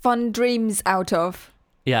dreams out of,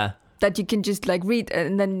 that you can just like read,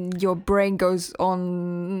 and then your brain goes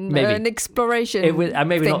on an exploration.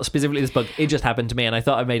 Maybe not specifically this book. It just happened to me, and I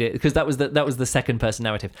thought I made it because that was the second person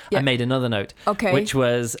narrative. I made another note, which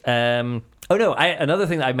was another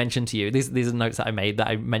thing that I mentioned to you. These are notes that I made that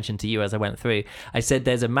I mentioned to you as I went through. I said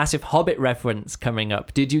there's a massive Hobbit reference coming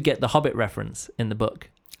up. Did you get the Hobbit reference in the book?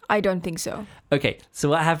 I don't think so. Okay, so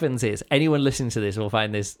what happens is, anyone listening to this will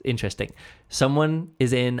find this interesting. Someone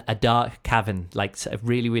is in a dark cavern, like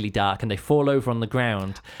really, really dark, and they fall over on the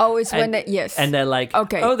ground. Oh, it's when they, yes. And they're like,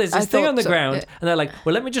 there's this thing on the ground. Yeah. And they're like,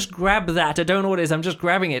 well, let me just grab that. I don't know what it is. I'm just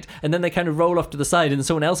grabbing it. And then they kind of roll off to the side, and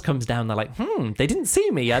someone else comes down. They're like, they didn't see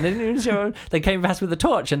me. And they didn't even show. They came past with a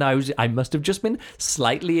torch, and I must have just been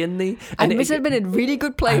slightly in the... I must have been in a really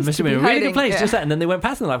good place. I must have been in a really good place, just that. And then they went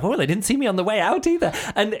past, and they're like, they didn't see me on the way out either.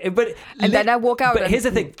 And then I walk out. But here's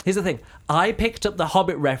the thing. I picked up the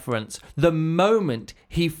Hobbit reference the moment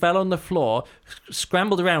he fell on the floor,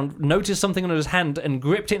 scrambled around, noticed something on his hand, and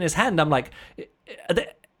gripped it in his hand. I'm like,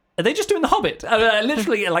 are they just doing the Hobbit? I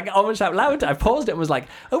literally, like, almost out loud, I paused it and was like,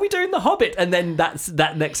 are we doing the Hobbit? And then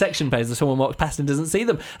that next section plays and someone walks past and doesn't see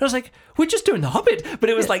them. And I was like, we're just doing the Hobbit. But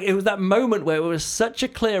it was like, it was that moment where it was such a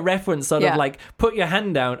clear reference, sort of like, put your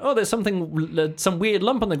hand down. Oh, there's some weird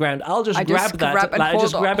lump on the ground. I'll just grab that.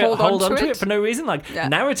 Hold on to it for no reason. Like,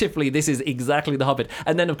 narratively, this is exactly the Hobbit.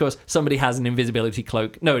 And then, of course, somebody has an invisibility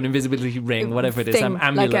cloak. No, an invisibility ring, whatever it is.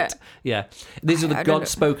 Amulet. These are the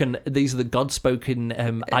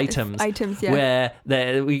God-spoken items, where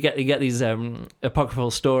you get these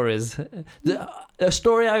apocryphal stories. A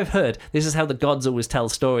story I've heard, this is how the gods always tell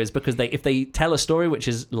stories, because if they tell a story which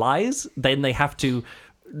is lies, then they have to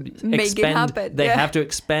make it happen. They have to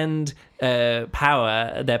expend their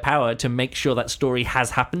power to make sure that story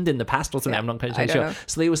has happened in the past or something. I'm not quite sure. Know.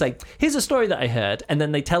 So they will say, here's a story that I heard, and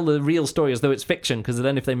then they tell the real story as though it's fiction, because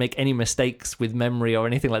then if they make any mistakes with memory or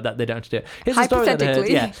anything like that, they don't have to do it. Here's a story that I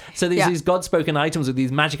heard. So these God-spoken items with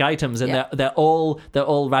these magic items, and they're all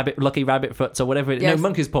lucky rabbit foots or whatever it is. No,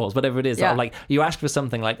 monkey's paws, whatever it is. Like, you ask for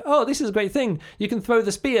something like, oh, this is a great thing. You can throw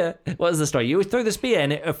the spear. What is the story? You throw the spear,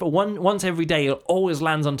 and once every day, it always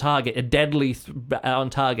lands on target, a deadly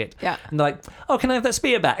on target. Yeah. And they're like, oh, can I have that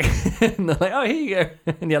spear back? And they're like, oh, here you go.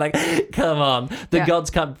 And you're like, come on. The gods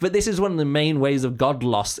can't. But this is one of the main ways of god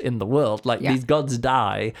loss in the world. Like, these gods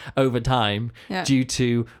die over time due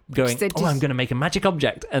to going, I'm going to make a magic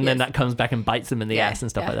object. And then that comes back and bites them in the ass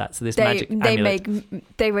and stuff like that. So this magic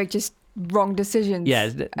amulet. They were just wrong decisions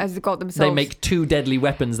as the god themselves. They make two deadly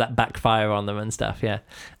weapons that backfire on them and stuff,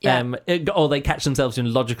 or they catch themselves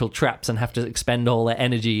in logical traps and have to expend all their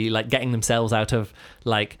energy, like getting themselves out of,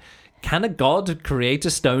 like, can a god create a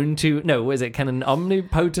stone can an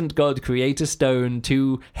omnipotent god create a stone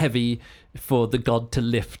too heavy for the god to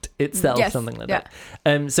lift itself? Something like that.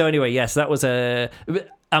 So anyway, yes, that was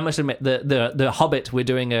I must admit, the Hobbit, we're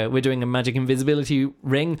doing a magic invisibility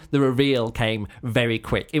ring. The reveal came very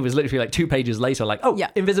quick. It was literally like 2 pages later, like,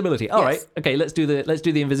 invisibility. All right, okay, let's do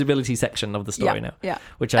the invisibility section of the story now. Yeah,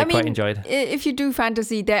 which I quite enjoyed. If you do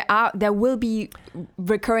fantasy, there will be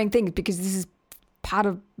recurring things, because this is part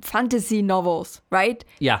of fantasy novels, right?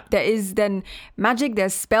 Yeah. There is then magic,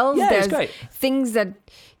 there's spells, there's things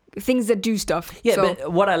that do stuff. Yeah,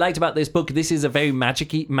 but what I liked about this book, this is a very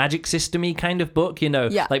magic system-y kind of book,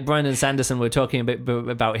 like Brandon Sanderson, we were talking a bit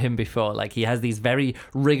about him before, like he has these very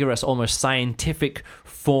rigorous, almost scientific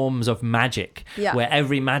forms of magic, where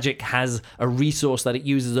every magic has a resource that it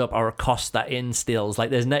uses up or a cost that it instills.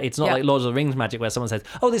 Like it's not like Lord of the Rings magic where someone says,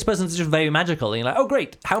 oh, this person's just very magical, and you're like, oh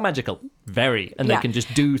great, how magical? Very. And they can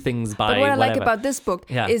just do things by But what whatever. I like about this book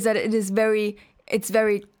is that it's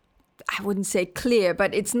very, I wouldn't say clear,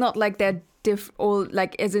 but it's not like they're all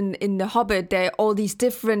like as in the Hobbit, there are all these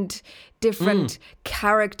different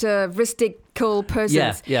characteristical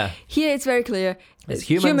persons. Yeah. Here it's very clear. There's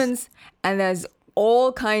humans and there's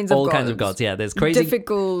all kinds of gods. Yeah, there's crazy,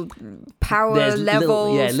 difficult power There's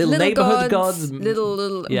levels, little neighborhood gods,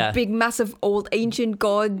 little big, massive, old ancient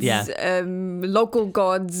gods, local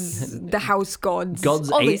gods, the house gods,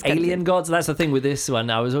 alien gods. That's the thing with this one.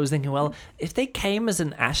 I was always thinking, well, if they came as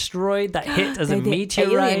an asteroid that hit as a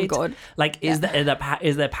meteorite, god. Like, is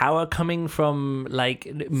their power coming from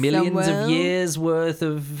like millions of years worth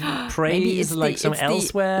of praise, like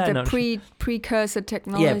elsewhere? The precursor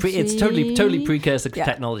technology. Yeah, it's totally precursor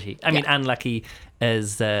technology. I mean, Anlaki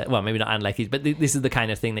as well, maybe not Anlaki's, but this is the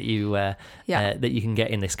kind of thing that you that you can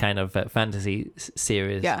get in this kind of fantasy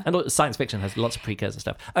series. Yeah, and science fiction has lots of precursor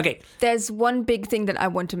stuff. Okay, there's one big thing that I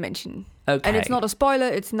want to mention. Okay, and it's not a spoiler.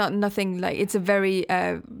 It's nothing like. It's a very.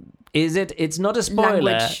 Is it? It's not a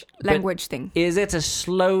spoiler. Language thing. Is it a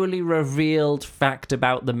slowly revealed fact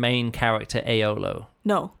about the main character Aolo?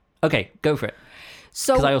 No. Okay, go for it.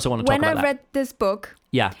 So I also want to talk about when I read this book,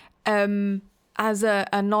 as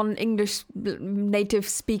a non-English native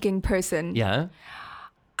speaking person,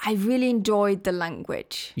 I really enjoyed the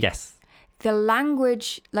language. Yes. The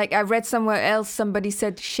language, like I read somewhere else, somebody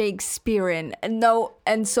said Shakespearean, and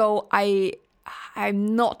so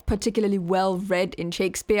I'm not particularly well read in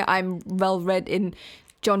Shakespeare. I'm well read in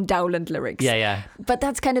John Dowland lyrics. Yeah. But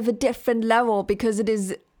that's kind of a different level because it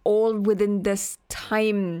is all within this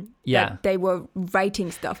time that they were writing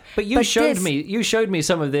stuff. But you showed me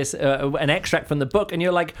some of this, an extract from the book, and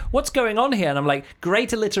you're like, what's going on here? And I'm like,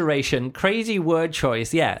 great alliteration, crazy word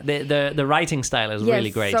choice. Yeah, the writing style is really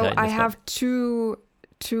great. So I have two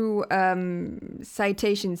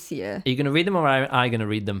citations here. Are you going to read them or am I going to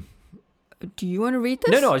read them? Do you want to read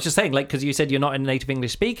this? No, I was just saying, like, because you said you're not a native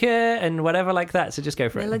English speaker and whatever like that, so just go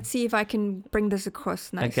for it. Let's see if I can bring this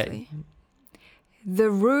across nicely. Okay.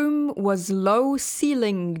 The room was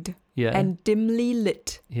low-ceilinged and dimly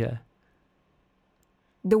lit. Yeah.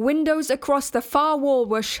 The windows across the far wall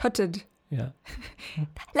were shuttered. Yeah.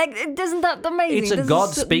 Like, isn't that amazing? It's a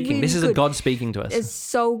God speaking. Really this is a God speaking to us. It's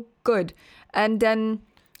so good. And then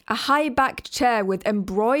a high-backed chair with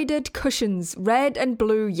embroidered cushions, red and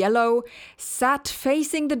blue, yellow, sat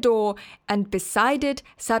facing the door, and beside it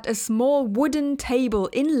sat a small wooden table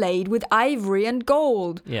inlaid with ivory and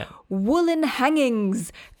gold. Yeah. Woolen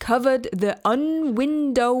hangings covered the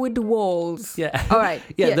unwindowed walls. Yeah. All right.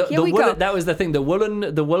 Here we go. That was the thing. The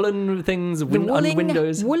woolen things on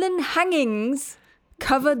windows. Woolen hangings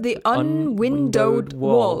covered the unwindowed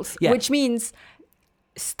walls, which means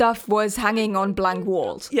stuff was hanging on blank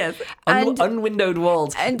walls. Yes, unwindowed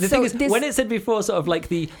walls. And the thing is, when it said before sort of like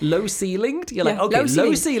the low-ceilinged, you're like, okay,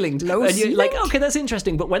 low-ceilinged. And you're like, okay, that's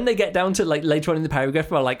interesting. But when they get down to like later on in the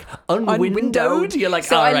paragraph, we're like, unwindowed, you're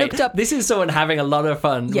like, all right, this is someone having a lot of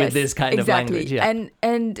fun with this kind of language. Yeah.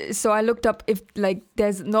 And so I looked up if like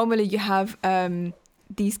there's normally you have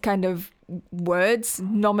these kind of words,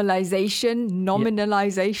 nominalization.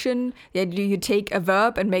 You take a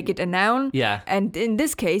verb and make it a noun. Yeah. And in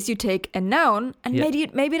this case, you take a noun and make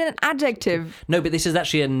it an adjective. No, but this is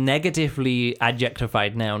actually a negatively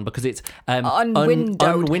adjectified noun because it's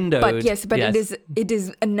unwindowed. But it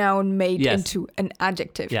is a noun made into an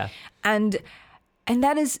adjective. Yeah. And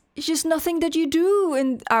that is just nothing that you do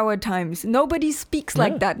in our times. Nobody speaks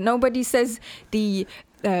like that. Nobody says the.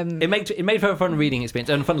 It made for a fun reading experience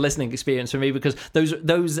and a fun listening experience for me because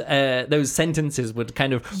those sentences would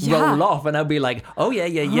kind of roll off and I'd be like, oh yeah.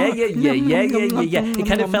 It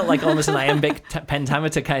kind of felt like almost an iambic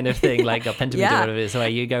pentameter kind of thing, like a pentameter, whatever it is, where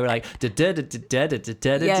you go like and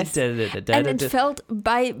it felt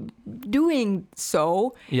by doing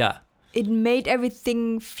so. Yeah. It made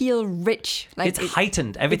everything feel rich. Like it's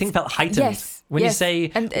heightened. Everything felt heightened. Yes. When you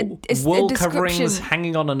say wool coverings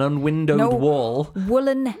hanging on an unwindowed wall.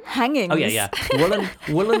 Woolen hangings. Oh, yeah.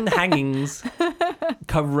 Woolen hangings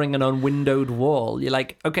covering an unwindowed wall. You're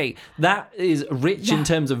like, okay, that is rich in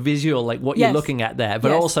terms of visual, like what you're looking at there.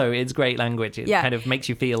 But also it's great language. It kind of makes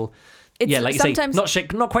you feel... like you say,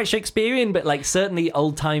 not quite Shakespearean, but like certainly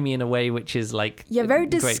old-timey in a way, which is like... Yeah, very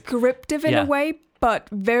descriptive in a way. But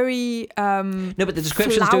very no, but the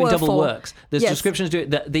description's doing double works. The description's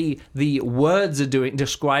doing the words are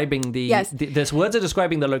describing the words are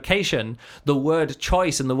describing the location. The word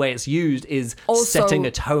choice and the way it's used is also setting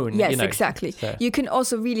a tone. Yes, exactly. So. You can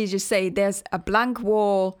also really just say there's a blank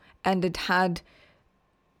wall and it had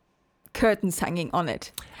curtains hanging on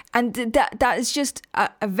it, and that is just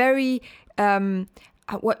a very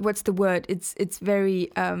what's the word? It's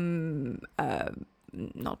very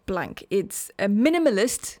not blank, it's a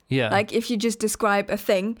minimalist. Like if you just describe a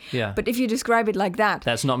thing, but if you describe it like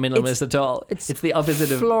that's not minimalist at all. It's the opposite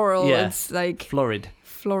of floral. It's like florid,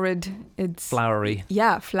 it's flowery.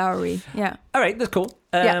 Flowery. All right, that's cool.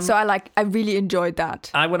 So I really enjoyed that.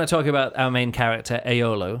 I want to talk about our main character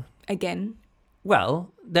Aolo. again?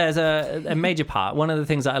 Well, there's a major part. One of the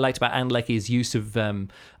things that I liked about Ann Leckie's use of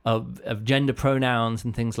gender pronouns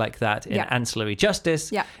and things like that in Ancillary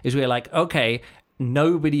Justice is we're like, okay,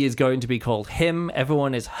 nobody is going to be called him.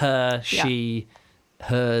 Everyone is her, she,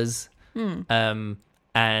 hers. So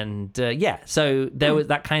there was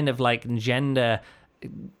that kind of like gender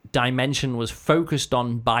dimension was focused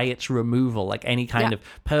on by its removal. Like any kind of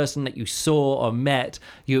person that you saw or met,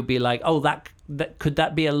 you'd be like, oh, that could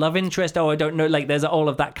that be a love interest? Oh, I don't know. Like there's all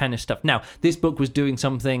of that kind of stuff. Now, this book was doing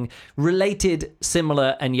something related,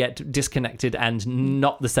 similar, and yet disconnected and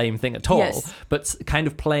not the same thing at all, but kind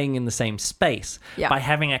of playing in the same space by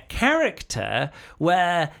having a character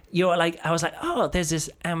where you're like, I was like, oh, there's this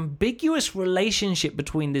ambiguous relationship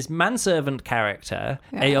between this manservant character,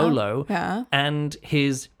 Aolo, and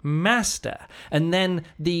his master. And then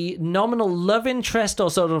the nominal love interest, or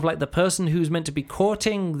sort of like the person who's meant to be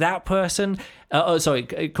courting that person,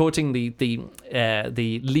 courting the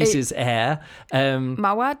Lisa's heir,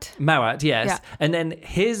 Mawat, yes. And then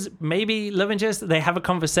his maybe love interest, they have a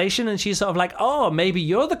conversation and she's sort of like, oh, maybe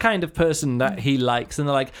you're the kind of person that he likes. And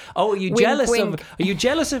they're like, oh, are you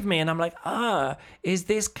jealous of me? And I'm like, is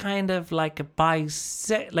this kind of like is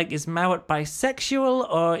Mawat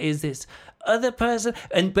bisexual, or is this other person?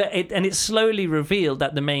 And it's slowly revealed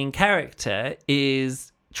that the main character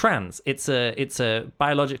is trans. It's a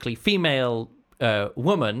biologically female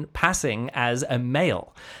woman passing as a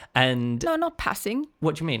male. And no, not passing.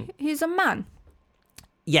 What do you mean? He's a man.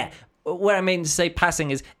 Yeah. What I mean to say passing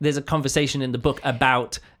is there's a conversation in the book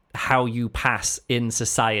about how you pass in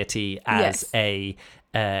society as a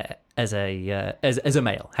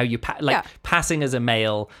male, how you passing as a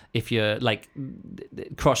male, if you're like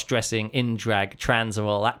cross-dressing, in drag, trans, or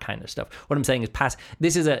all that kind of stuff. What I'm saying is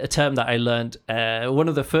this is a term that I learned, one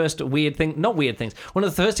of the first one of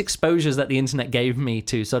the first exposures that the internet gave me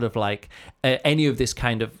to sort of like any of this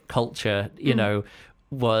kind of culture, you know,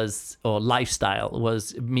 or lifestyle,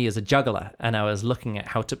 was me as a juggler, and I was looking at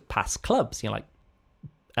how to pass clubs, like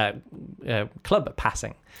club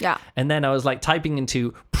passing. Yeah. And then I was like typing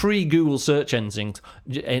into pre-Google search engines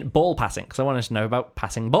ball passing, because I wanted to know about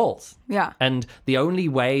passing balls. Yeah. And the only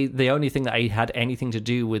thing that I had anything to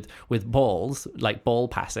do with balls, like ball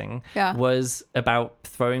passing, was about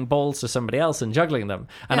throwing balls to somebody else and juggling them.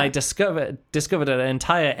 And I discovered an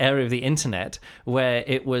entire area of the internet where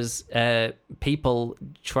it was people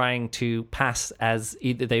trying to pass as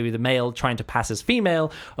either they were the male trying to pass as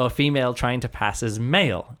female, or female trying to pass as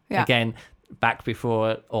male. Yeah. Again, back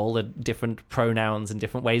before all the different pronouns and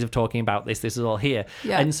different ways of talking about this is all here.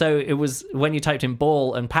 Yeah. And so it was, when you typed in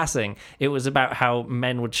ball and passing, it was about how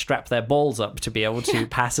men would strap their balls up to be able to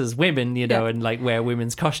pass as women, and like wear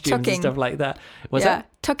women's costumes and stuff like that. Was that?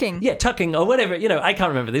 Tucking. Yeah, tucking or whatever. I can't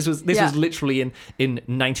remember. This was literally in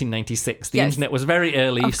 1996. The internet was very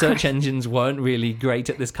early. Search engines weren't really great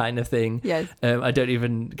at this kind of thing. Yes. Can't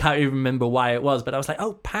even remember why it was, but I was like,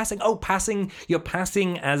 passing. You're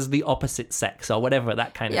passing as the opposite sex or whatever,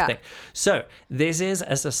 that kind of thing. So this is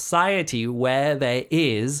a society where there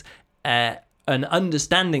is an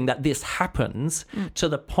understanding that this happens, to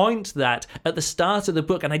the point that at the start of the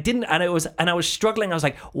book, I was struggling. I was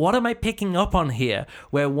like, what am I picking up on here?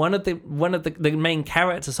 Where one of the main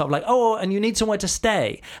characters sort of like, oh, and you need somewhere to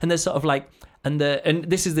stay, and there's sort of like, and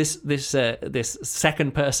this is this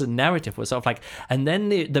second person narrative was sort of like, and then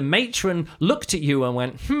the matron looked at you and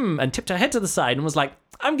went and tipped her head to the side and was like,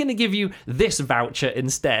 I'm going to give you this voucher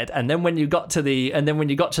instead. And then when you got to the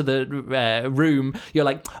room, you're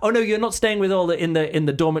like, oh no, you're not staying with in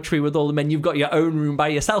the dormitory with all the men. You've got your own room by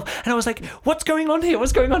yourself. And I was like, what's going on here?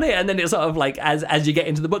 And then it's sort of like, as you get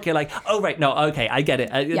into the book, you're like, oh right, no, okay, I get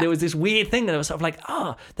it. There was this weird thing that I was sort of like,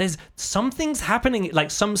 there's something's happening,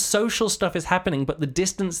 like some social stuff is happening, but the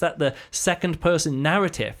distance that the second person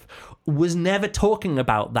narrative was never talking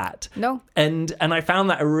about that. No. And I found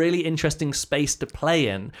that a really interesting space to play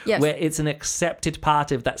in, where it's an accepted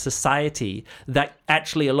part of that society that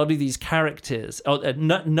actually a lot of these characters,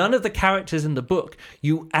 none of the characters in the book,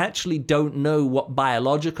 you actually don't know what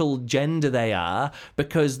biological gender they are,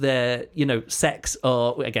 because they're, sex,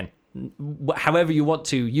 or again, however you want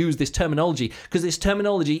to use this terminology, because this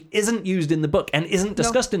terminology isn't used in the book and isn't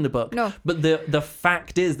discussed in the book. No. But the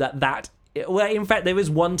fact is that well, in fact, there was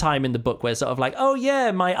one time in the book where sort of like, oh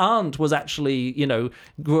yeah, my aunt was actually,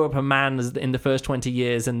 grew up a man in the first 20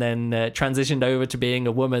 years and then transitioned over to being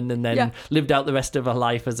a woman and then lived out the rest of her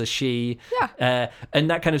life as a she. Yeah. And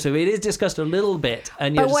that kind of stuff. It is discussed a little bit.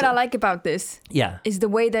 But what I like about this is the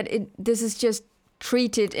way that this is just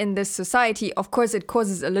treated in this society. Of course, it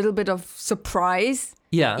causes a little bit of surprise,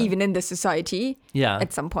 even in the society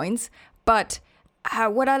at some points. But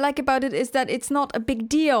what I like about it is that it's not a big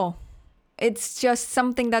deal. It's just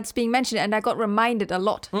something that's being mentioned, and I got reminded a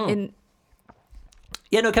lot in.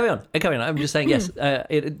 Yeah, no, carry on. I'm just saying yes.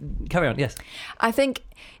 Carry on. Yes. I think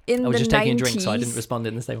in the 90s. I was just taking a drink, so I didn't respond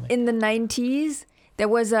in the same way. In the 90s, there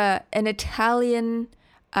was an Italian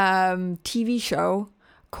TV show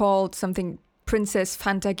called something Princess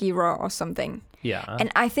Fantagira or something. Yeah.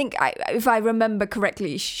 And I think, if I remember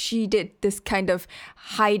correctly, she did this kind of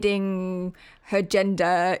hiding her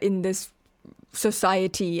gender in this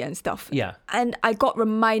society and stuff. Yeah. And I got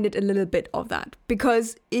reminded a little bit of that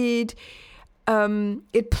because it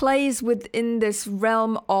plays within this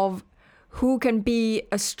realm of who can be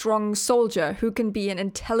a strong soldier, who can be an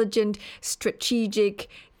intelligent, strategic,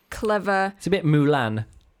 clever. It's a bit Mulan.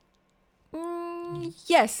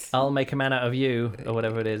 Yes. I'll make a man out of you, or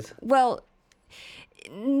whatever it is. Well,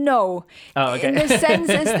 no. Oh, okay. In the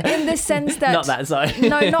sense that not that side.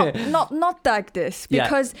 No, not like this.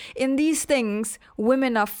 Because in these things,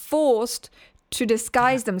 women are forced to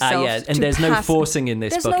disguise themselves. Yeah, and there's no forcing in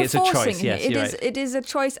this book. It's a choice. Yes, it is a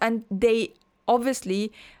choice, and they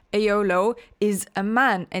obviously. Aeolo is a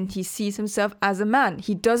man, and he sees himself as a man.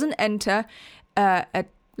 He doesn't enter a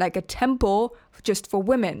temple just for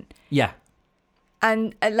women. Yeah.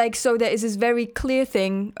 And so there is this very clear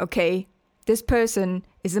thing, okay, this person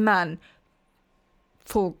is a man.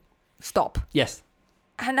 Full stop. Yes.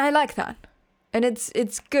 And I like that. And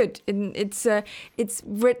it's good. And it's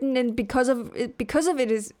written in because it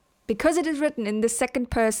is written in the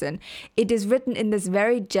second person, it is written in this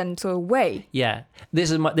very gentle way. Yeah.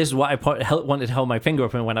 This is what I wanted to hold my finger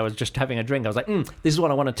up in when I was just having a drink. I was like, this is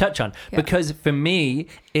what I want to touch on. Yeah. Because for me,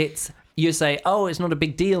 you say, oh, it's not a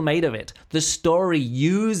big deal made of it. The story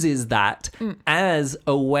uses that as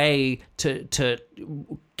a way to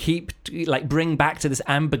bring back to this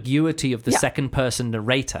ambiguity of the second person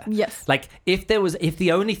narrator. Yes. Like if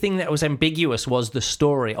the only thing that was ambiguous was the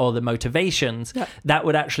story or the motivations, that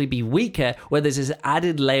would actually be weaker, where there's this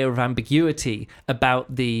added layer of ambiguity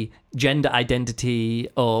about the gender identity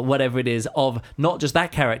or whatever it is of not just that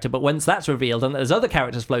character, but once that's revealed and there's other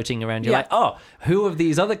characters floating around, you're like, oh, who of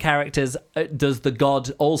these other characters does the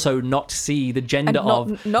god also not see the gender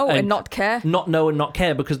and not care? Not know and not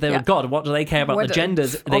care because they're a god. What do they care about the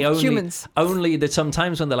genders? They only that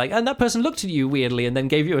sometimes when they're like, and that person looked at you weirdly and then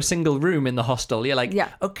gave you a single room in the hostel. You're like,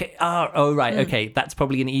 okay, right, okay, that's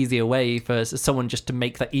probably an easier way for someone just to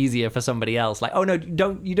make that easier for somebody else. Like, oh no,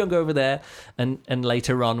 you don't go over there. And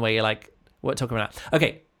later on, where you're like, what talking about?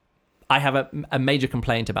 Okay, I have a major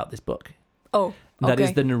complaint about this book. Oh, okay. That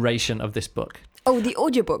is the narration of this book. Oh, the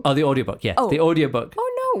audiobook. Oh, the audiobook. Yeah, the audiobook.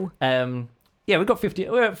 Oh no. Yeah,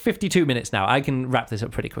 we're at 52 minutes now. I can wrap this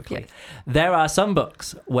up pretty quickly. Yes. There are some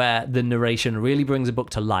books where the narration really brings a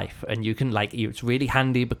book to life, and you can it's really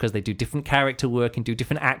handy because they do different character work and do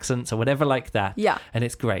different accents or whatever like that. Yeah. And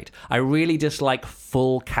it's great. I really dislike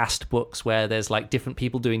full cast books where there's different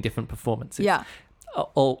people doing different performances. Yeah.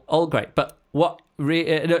 All great. But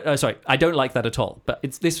sorry, I don't like that at all. But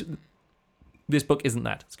it's this book isn't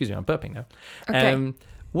that. Excuse me, I'm burping now. Okay.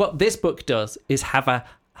 What this book does is have a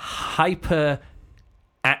hyper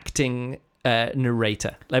acting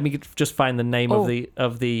narrator. Let me just find the name of the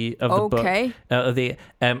book. Okay.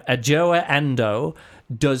 Adjoa Andoh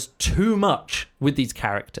does too much with these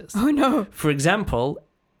characters. Oh no. For example,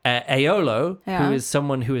 Aeolo, who is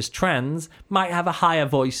someone who is trans, might have a higher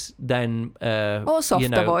voice than or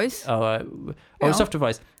softer voice. Or softer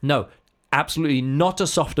voice. No. Absolutely not a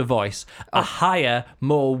softer voice, a higher,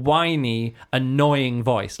 more whiny, annoying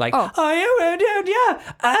voice. Like, I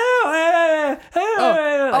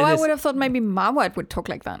would have thought maybe Mawat would talk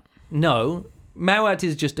like that. No, Mawat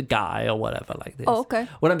is just a guy or whatever like this. Oh, okay.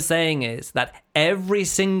 What I'm saying is that every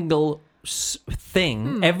single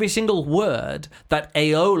thing, every single word that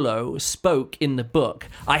Aeolo spoke in the book,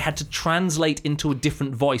 I had to translate into a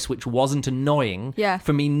different voice, which wasn't annoying,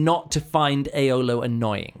 for me not to find Aeolo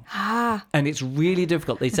annoying. And it's really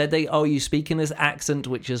difficult. They said you speak in this accent,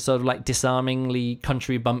 which is sort of like disarmingly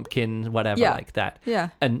country bumpkin, whatever like that. Yeah.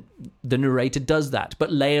 And the narrator does that.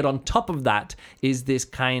 But layered on top of that is this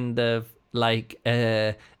kind of I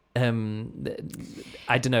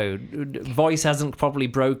don't know, voice hasn't properly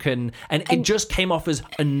broken, and it just came off as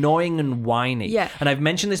annoying and whiny. Yeah. And I've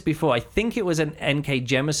mentioned this before. I think it was an N.K.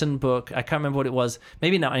 Jemisin book. I can't remember what it was.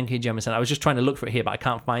 Maybe not N.K. Jemisin. I was just trying to look for it here, but I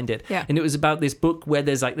can't find it. Yeah. And it was about this book where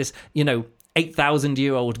there's this,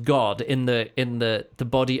 8,000-year-old god in the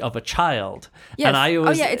body of a child. Yes. And I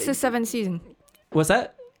always, it's the 7th season. Was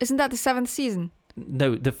that? Isn't that the 7th season?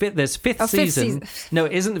 No, there's fifth season. No,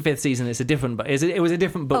 it isn't the fifth season. It's a different, but it was a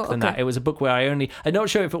different book than that. It was a book where I'm not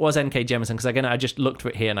sure if it was N.K. Jemisin, because again I just looked for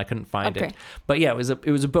it here and I couldn't find it. But yeah, it was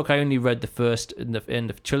a book I only read the first in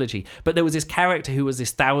the trilogy. But there was this character who was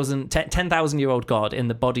this 10,000-year-old god in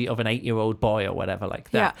the body of an 8-year-old boy or whatever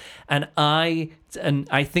like that. Yeah. And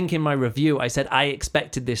I think in my review I said I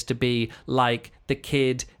expected this to be like the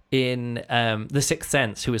kid in The Sixth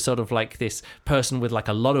Sense, who is sort of like this person with like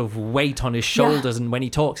a lot of weight on his shoulders, and when he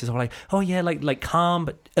talks, he's all like, oh yeah, like calm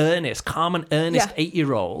and earnest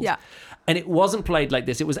 8-year-old. Yeah. And it wasn't played like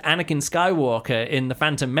this. It was Anakin Skywalker in The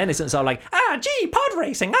Phantom Menace, and so like, gee, pod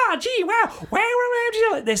racing, gee, wow, where do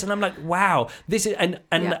you like this? And I'm like, wow, this is, and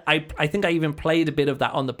I think I even played a bit of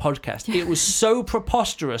that on the podcast. It was so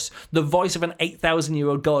preposterous, the voice of an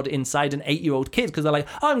 8,000-year-old god inside an 8-year-old kid, because they're like,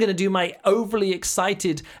 I'm going to do my overly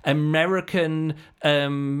excited American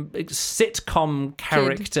sitcom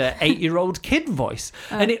character 8-year-old kid voice,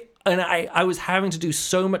 and I was having to do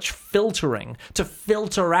so much filtering to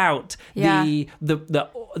filter out the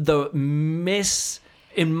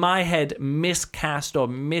in my head, miscast or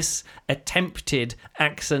misattempted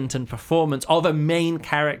accent and performance of a main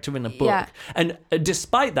character in a book. Yeah. And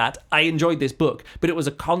despite that, I enjoyed this book, but it was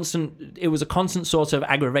a constant sort of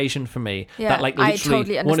aggravation for me that like literally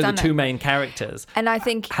totally one of the two main characters and I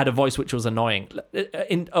think had a voice which was annoying.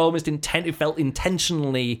 It felt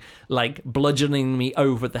intentionally like bludgeoning me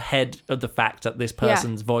over the head of the fact that this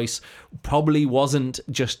person's voice probably wasn't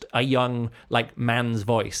just a young like man's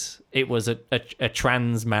voice. It was a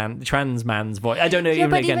trans man's voice. I don't know.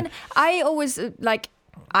 Even I always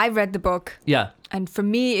I read the book. Yeah. And for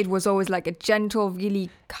me, it was always like a gentle, really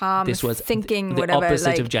calm this was thinking, the whatever.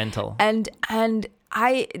 Opposite of gentle. And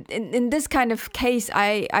I in this kind of case,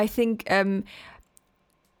 I think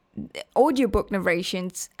audiobook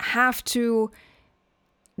narrations have to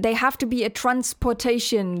be a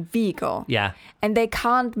transportation vehicle. Yeah. And they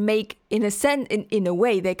can't make, in a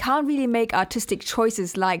way, they can't really make artistic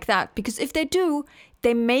choices like that. Because if they do,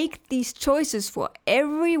 they make these choices for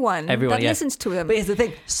everyone that listens to them. But here's the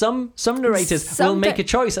thing. Some narrators will make a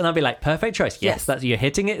choice and I'll be like, perfect choice. Yes. That's, you're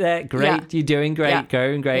hitting it there. Great. You're doing great.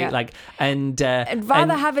 Going great. Yeah. And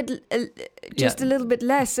rather have it just a little bit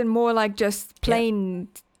less and more like just plain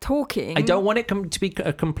talking. I don't want it to be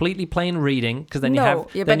a completely plain reading, because then you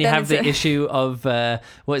have the issue of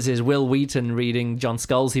Will Wheaton reading John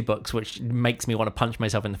Scalzi books, which makes me want to punch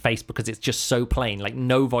myself in the face because it's just so plain, like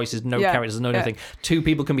no voices, no characters, no nothing. Two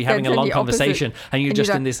people can be having a long conversation and you're just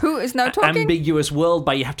in this who is now talking? Ambiguous world,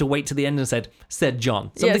 but you have to wait to the end and said John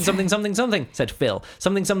something said Phil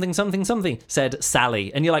something said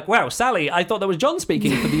Sally, and you're like, wow, Sally, I thought that was John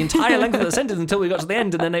speaking for the entire length of the sentence until we got to the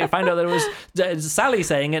end, and then they found out that it was Sally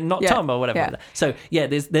saying and not Tom or whatever. Yeah. So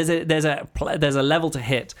there's a level to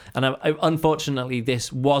hit, and unfortunately this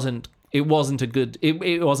wasn't a good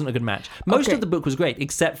match. Most of the book was great,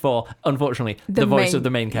 except for unfortunately the voice of the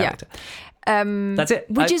main character. That's it.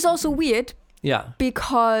 Which is also weird. Yeah.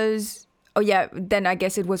 Because then I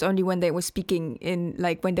guess it was only when they were speaking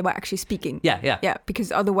when they were actually speaking. Yeah. Because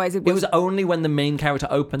otherwise it was only when the main character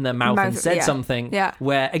opened their mouth and said something. Yeah.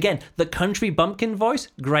 Where again, the country bumpkin voice,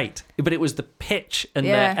 great, but it was the pitch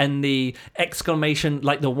and the exclamation,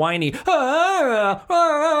 like the whiny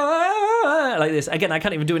like this. Again, I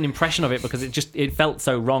can't even do an impression of it because it felt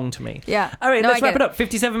so wrong to me. Yeah. All right, let's wrap it up.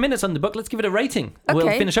 57 minutes on the book. Let's give it a rating. Okay. We'll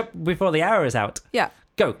finish up before the hour is out. Yeah.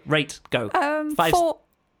 Go. 5. 4.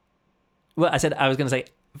 Well, I was going to say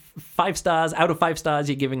 5 stars. Out of 5 stars,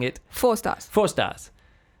 you're giving it 4 stars. 4 stars.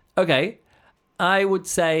 Okay. I would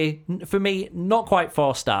say, for me, not quite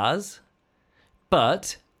 4 stars,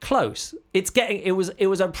 but close. It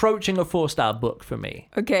was approaching a 4-star book for me.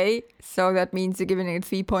 Okay. So that means you're giving it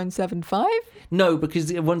 3.75? No,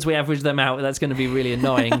 because once we average them out, that's going to be really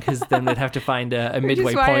annoying, because then they'd have to find a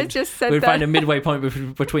midway point. We'd find a midway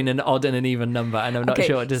point between an odd and an even number, and I'm not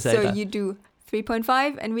sure what to say. So you do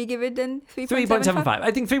 3.5 and we give it then 3.75. I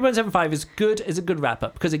think 3.75 is a good wrap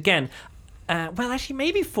up, because again, actually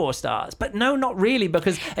maybe 4 stars, but no, not really,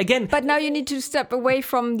 because again, but now you need to step away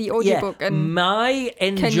from the audiobook. And my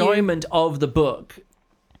enjoyment of the book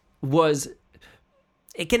was,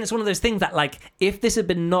 again, it's one of those things that, like, if this had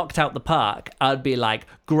been knocked out the park, I'd be like,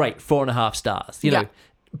 great, 4.5 stars, you know.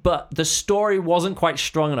 But the story wasn't quite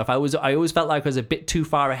strong enough. I always felt like I was a bit too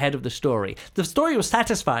far ahead of the story. The story was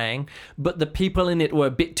satisfying, but the people in it were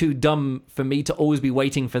a bit too dumb for me to always be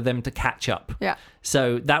waiting for them to catch up. Yeah.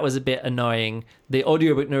 So that was a bit annoying. The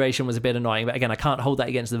audiobook narration was a bit annoying, but again, I can't hold that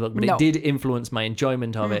against the book, but it did influence my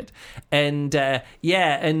enjoyment of it. And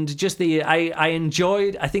and just I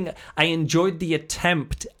enjoyed the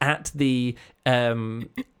attempt at the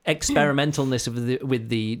experimentalness with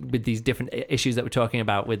these different issues that we're talking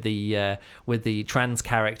about with the trans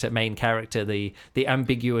character, main character, the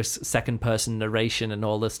ambiguous second person narration and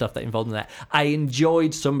all the stuff that involved in that. I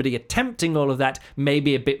enjoyed somebody attempting all of that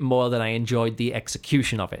maybe a bit more than I enjoyed the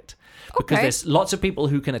execution of it. Because there's lots of people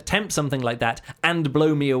who can attempt something like that and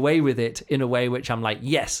blow me away with it in a way which I'm like,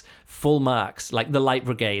 yes, full marks, like the Light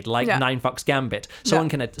Brigade, like Nine Fox Gambit. Someone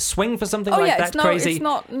can swing for something like that, crazy. It's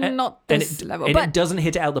not this level. And but it doesn't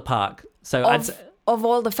hit it out of the park. So of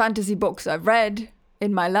all the fantasy books I've read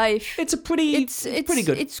in my life, it's pretty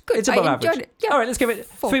good. It's good. It's above I enjoyed average. It. Yeah. All right, let's give it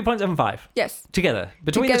 3.75. Yes. Together.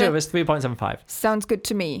 Between the two of us, 3.75. Sounds good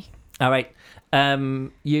to me. All right.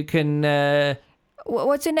 You can...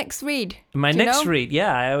 What's your next read? My next read?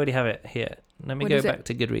 Yeah, I already have it here. Let me go back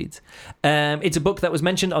to Goodreads. It's a book that was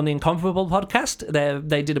mentioned on the Incomparable podcast.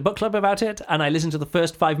 They did a book club about it, and I listened to the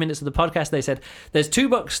first 5 minutes of the podcast. They said, there's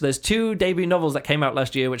two debut novels that came out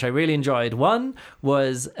last year, which I really enjoyed. One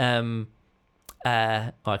was, I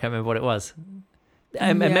can't remember what it was.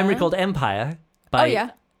 A Memory Called Empire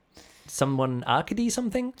by someone, Arkady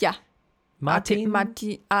something? Yeah. Arkady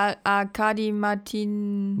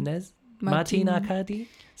Martinez? Martin Arkady?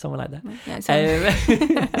 Someone like that. Yeah,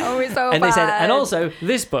 always so and bad. they said, and also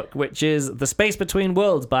this book, which is The Space Between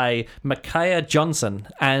Worlds by Micaiah Johnson.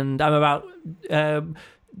 And I'm about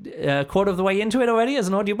a quarter of the way into it already as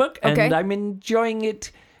an audiobook. And I'm enjoying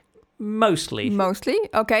it mostly. Mostly?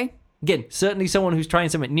 Okay. Again, certainly someone who's trying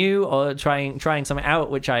something new or trying something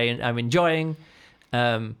out, which I'm enjoying.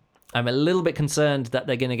 I'm a little bit concerned that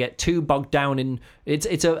they're going to get too bogged down in it's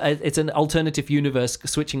an alternative universe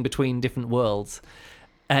switching between different worlds,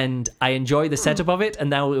 and I enjoy the setup of it. And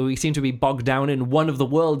now we seem to be bogged down in one of the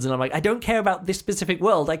worlds, and I'm like, I don't care about this specific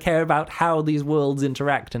world. I care about how these worlds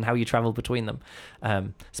interact and how you travel between them.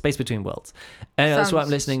 Space Between Worlds. That's what I'm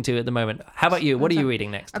listening to at the moment. How about you? What are you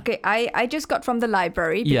reading next? Okay, I just got from the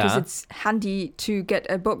library because it's handy to get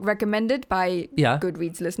a book recommended by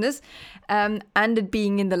Goodreads listeners, and it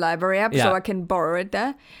being in the library app, so I can borrow it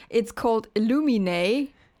there. It's called Illumine,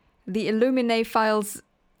 the Illumine Files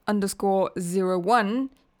 _01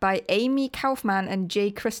 by Amy Kaufman and Jay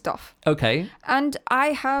Christoph. Okay. And I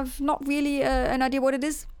have not really an idea what it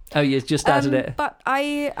is. Oh, you just started it. But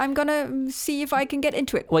I'm going to see if I can get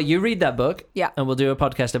into it. Well, you read that book, and we'll do a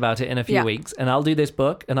podcast about it in a few weeks. And I'll do this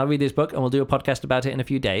book, and I'll read this book, and we'll do a podcast about it in a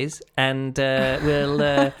few days. And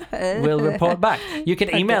we'll report back. You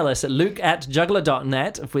can email us at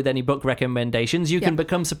luke@juggler.net with any book recommendations. You can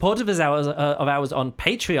become supporters of ours on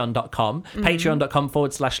patreon.com,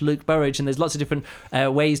 patreon.com/Luke Burridge. And there's lots of different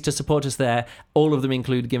ways to support us there. All of them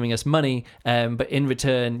include giving us money, but in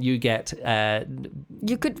return, you get...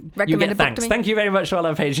 you could recommend a book to me. Thank you very much to all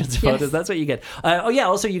our Patreon supporters. That's what you get.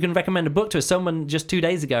 Also you can recommend a book to us. Someone just 2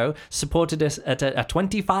 days ago supported us at a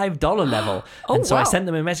 $25 level. I sent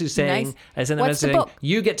them a message saying,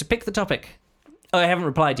 you get to pick the topic. Oh, I haven't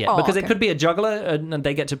replied yet because it could be a juggler and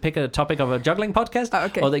they get to pick a topic of a juggling podcast,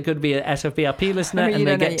 or they could be an SFBRP listener and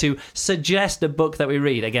they get to suggest a book that we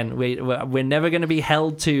read. Again, we're never going to be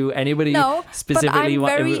held to anybody specifically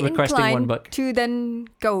requesting one book. To then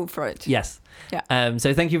go for it. Yes. Yeah.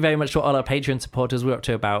 So thank you very much to all our Patreon supporters. We're up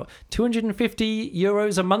to about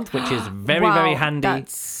 €250 a month, which is very, very handy.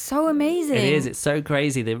 That's so amazing. It is. It's so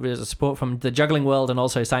crazy. There's a support from the Juggling World and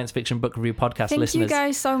also Science Fiction Book Review podcast listeners. Thank you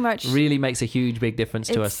guys so much. Really makes a huge, big difference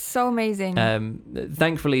to us. It's so amazing.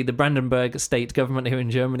 Thankfully, the Brandenburg state government here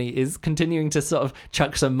in Germany is continuing to sort of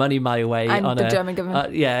chuck some money my way. And the German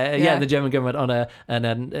government. The German government on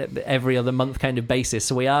an every other month kind of basis.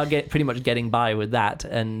 So we are pretty much getting by with that.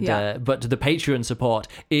 And but the Patreon support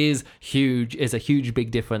is huge. Is a huge,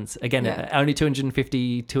 big difference. Again, only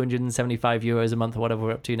 250, €275 a month or whatever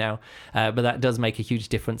we're up to now. But that does make a huge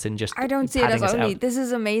difference in just. I don't see it as only. This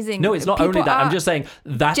is amazing. No, it's not only that. I'm just saying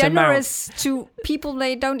that generous amount to people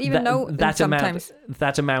they don't even know. That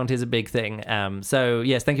amount is a big thing. So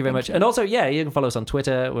yes, thank you very much. And also, you can follow us on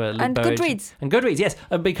Twitter. And Goodreads. And Goodreads, yes.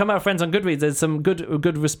 Become our friends on Goodreads. There's some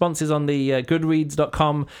good responses on the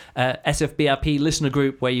Goodreads.com SFBRP listener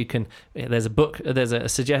group where you can. There's a book. There's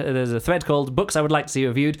a thread called "Books I Would Like to See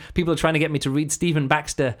Reviewed." People are trying to get me to read Stephen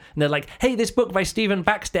Baxter, and they're like, "Hey, this book by Stephen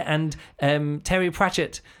Baxter and Terry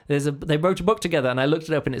Pratchett. They wrote a book together," and I looked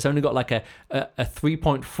it up, and it's only got like a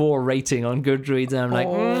 3.4 rating on Goodreads, and I'm like,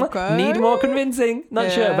 need more convincing.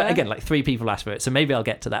 Not sure, but again, like 3 people asked for it, so maybe I'll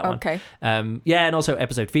get to that one. Okay. And also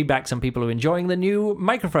episode feedback. Some people are enjoying the new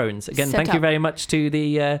microphones. Again, thank you very much to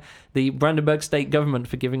the Brandenburg state government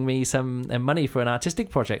for giving me some money for an artistic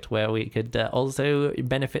project where we could also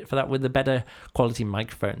benefit for that with the better quality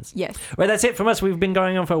microphones. Yes. Well, that's it from us. We've been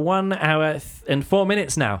going on for 1 hour and 4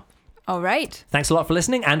 minutes now. All right. Thanks a lot for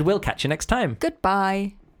listening, and we'll catch you next time.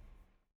 Goodbye.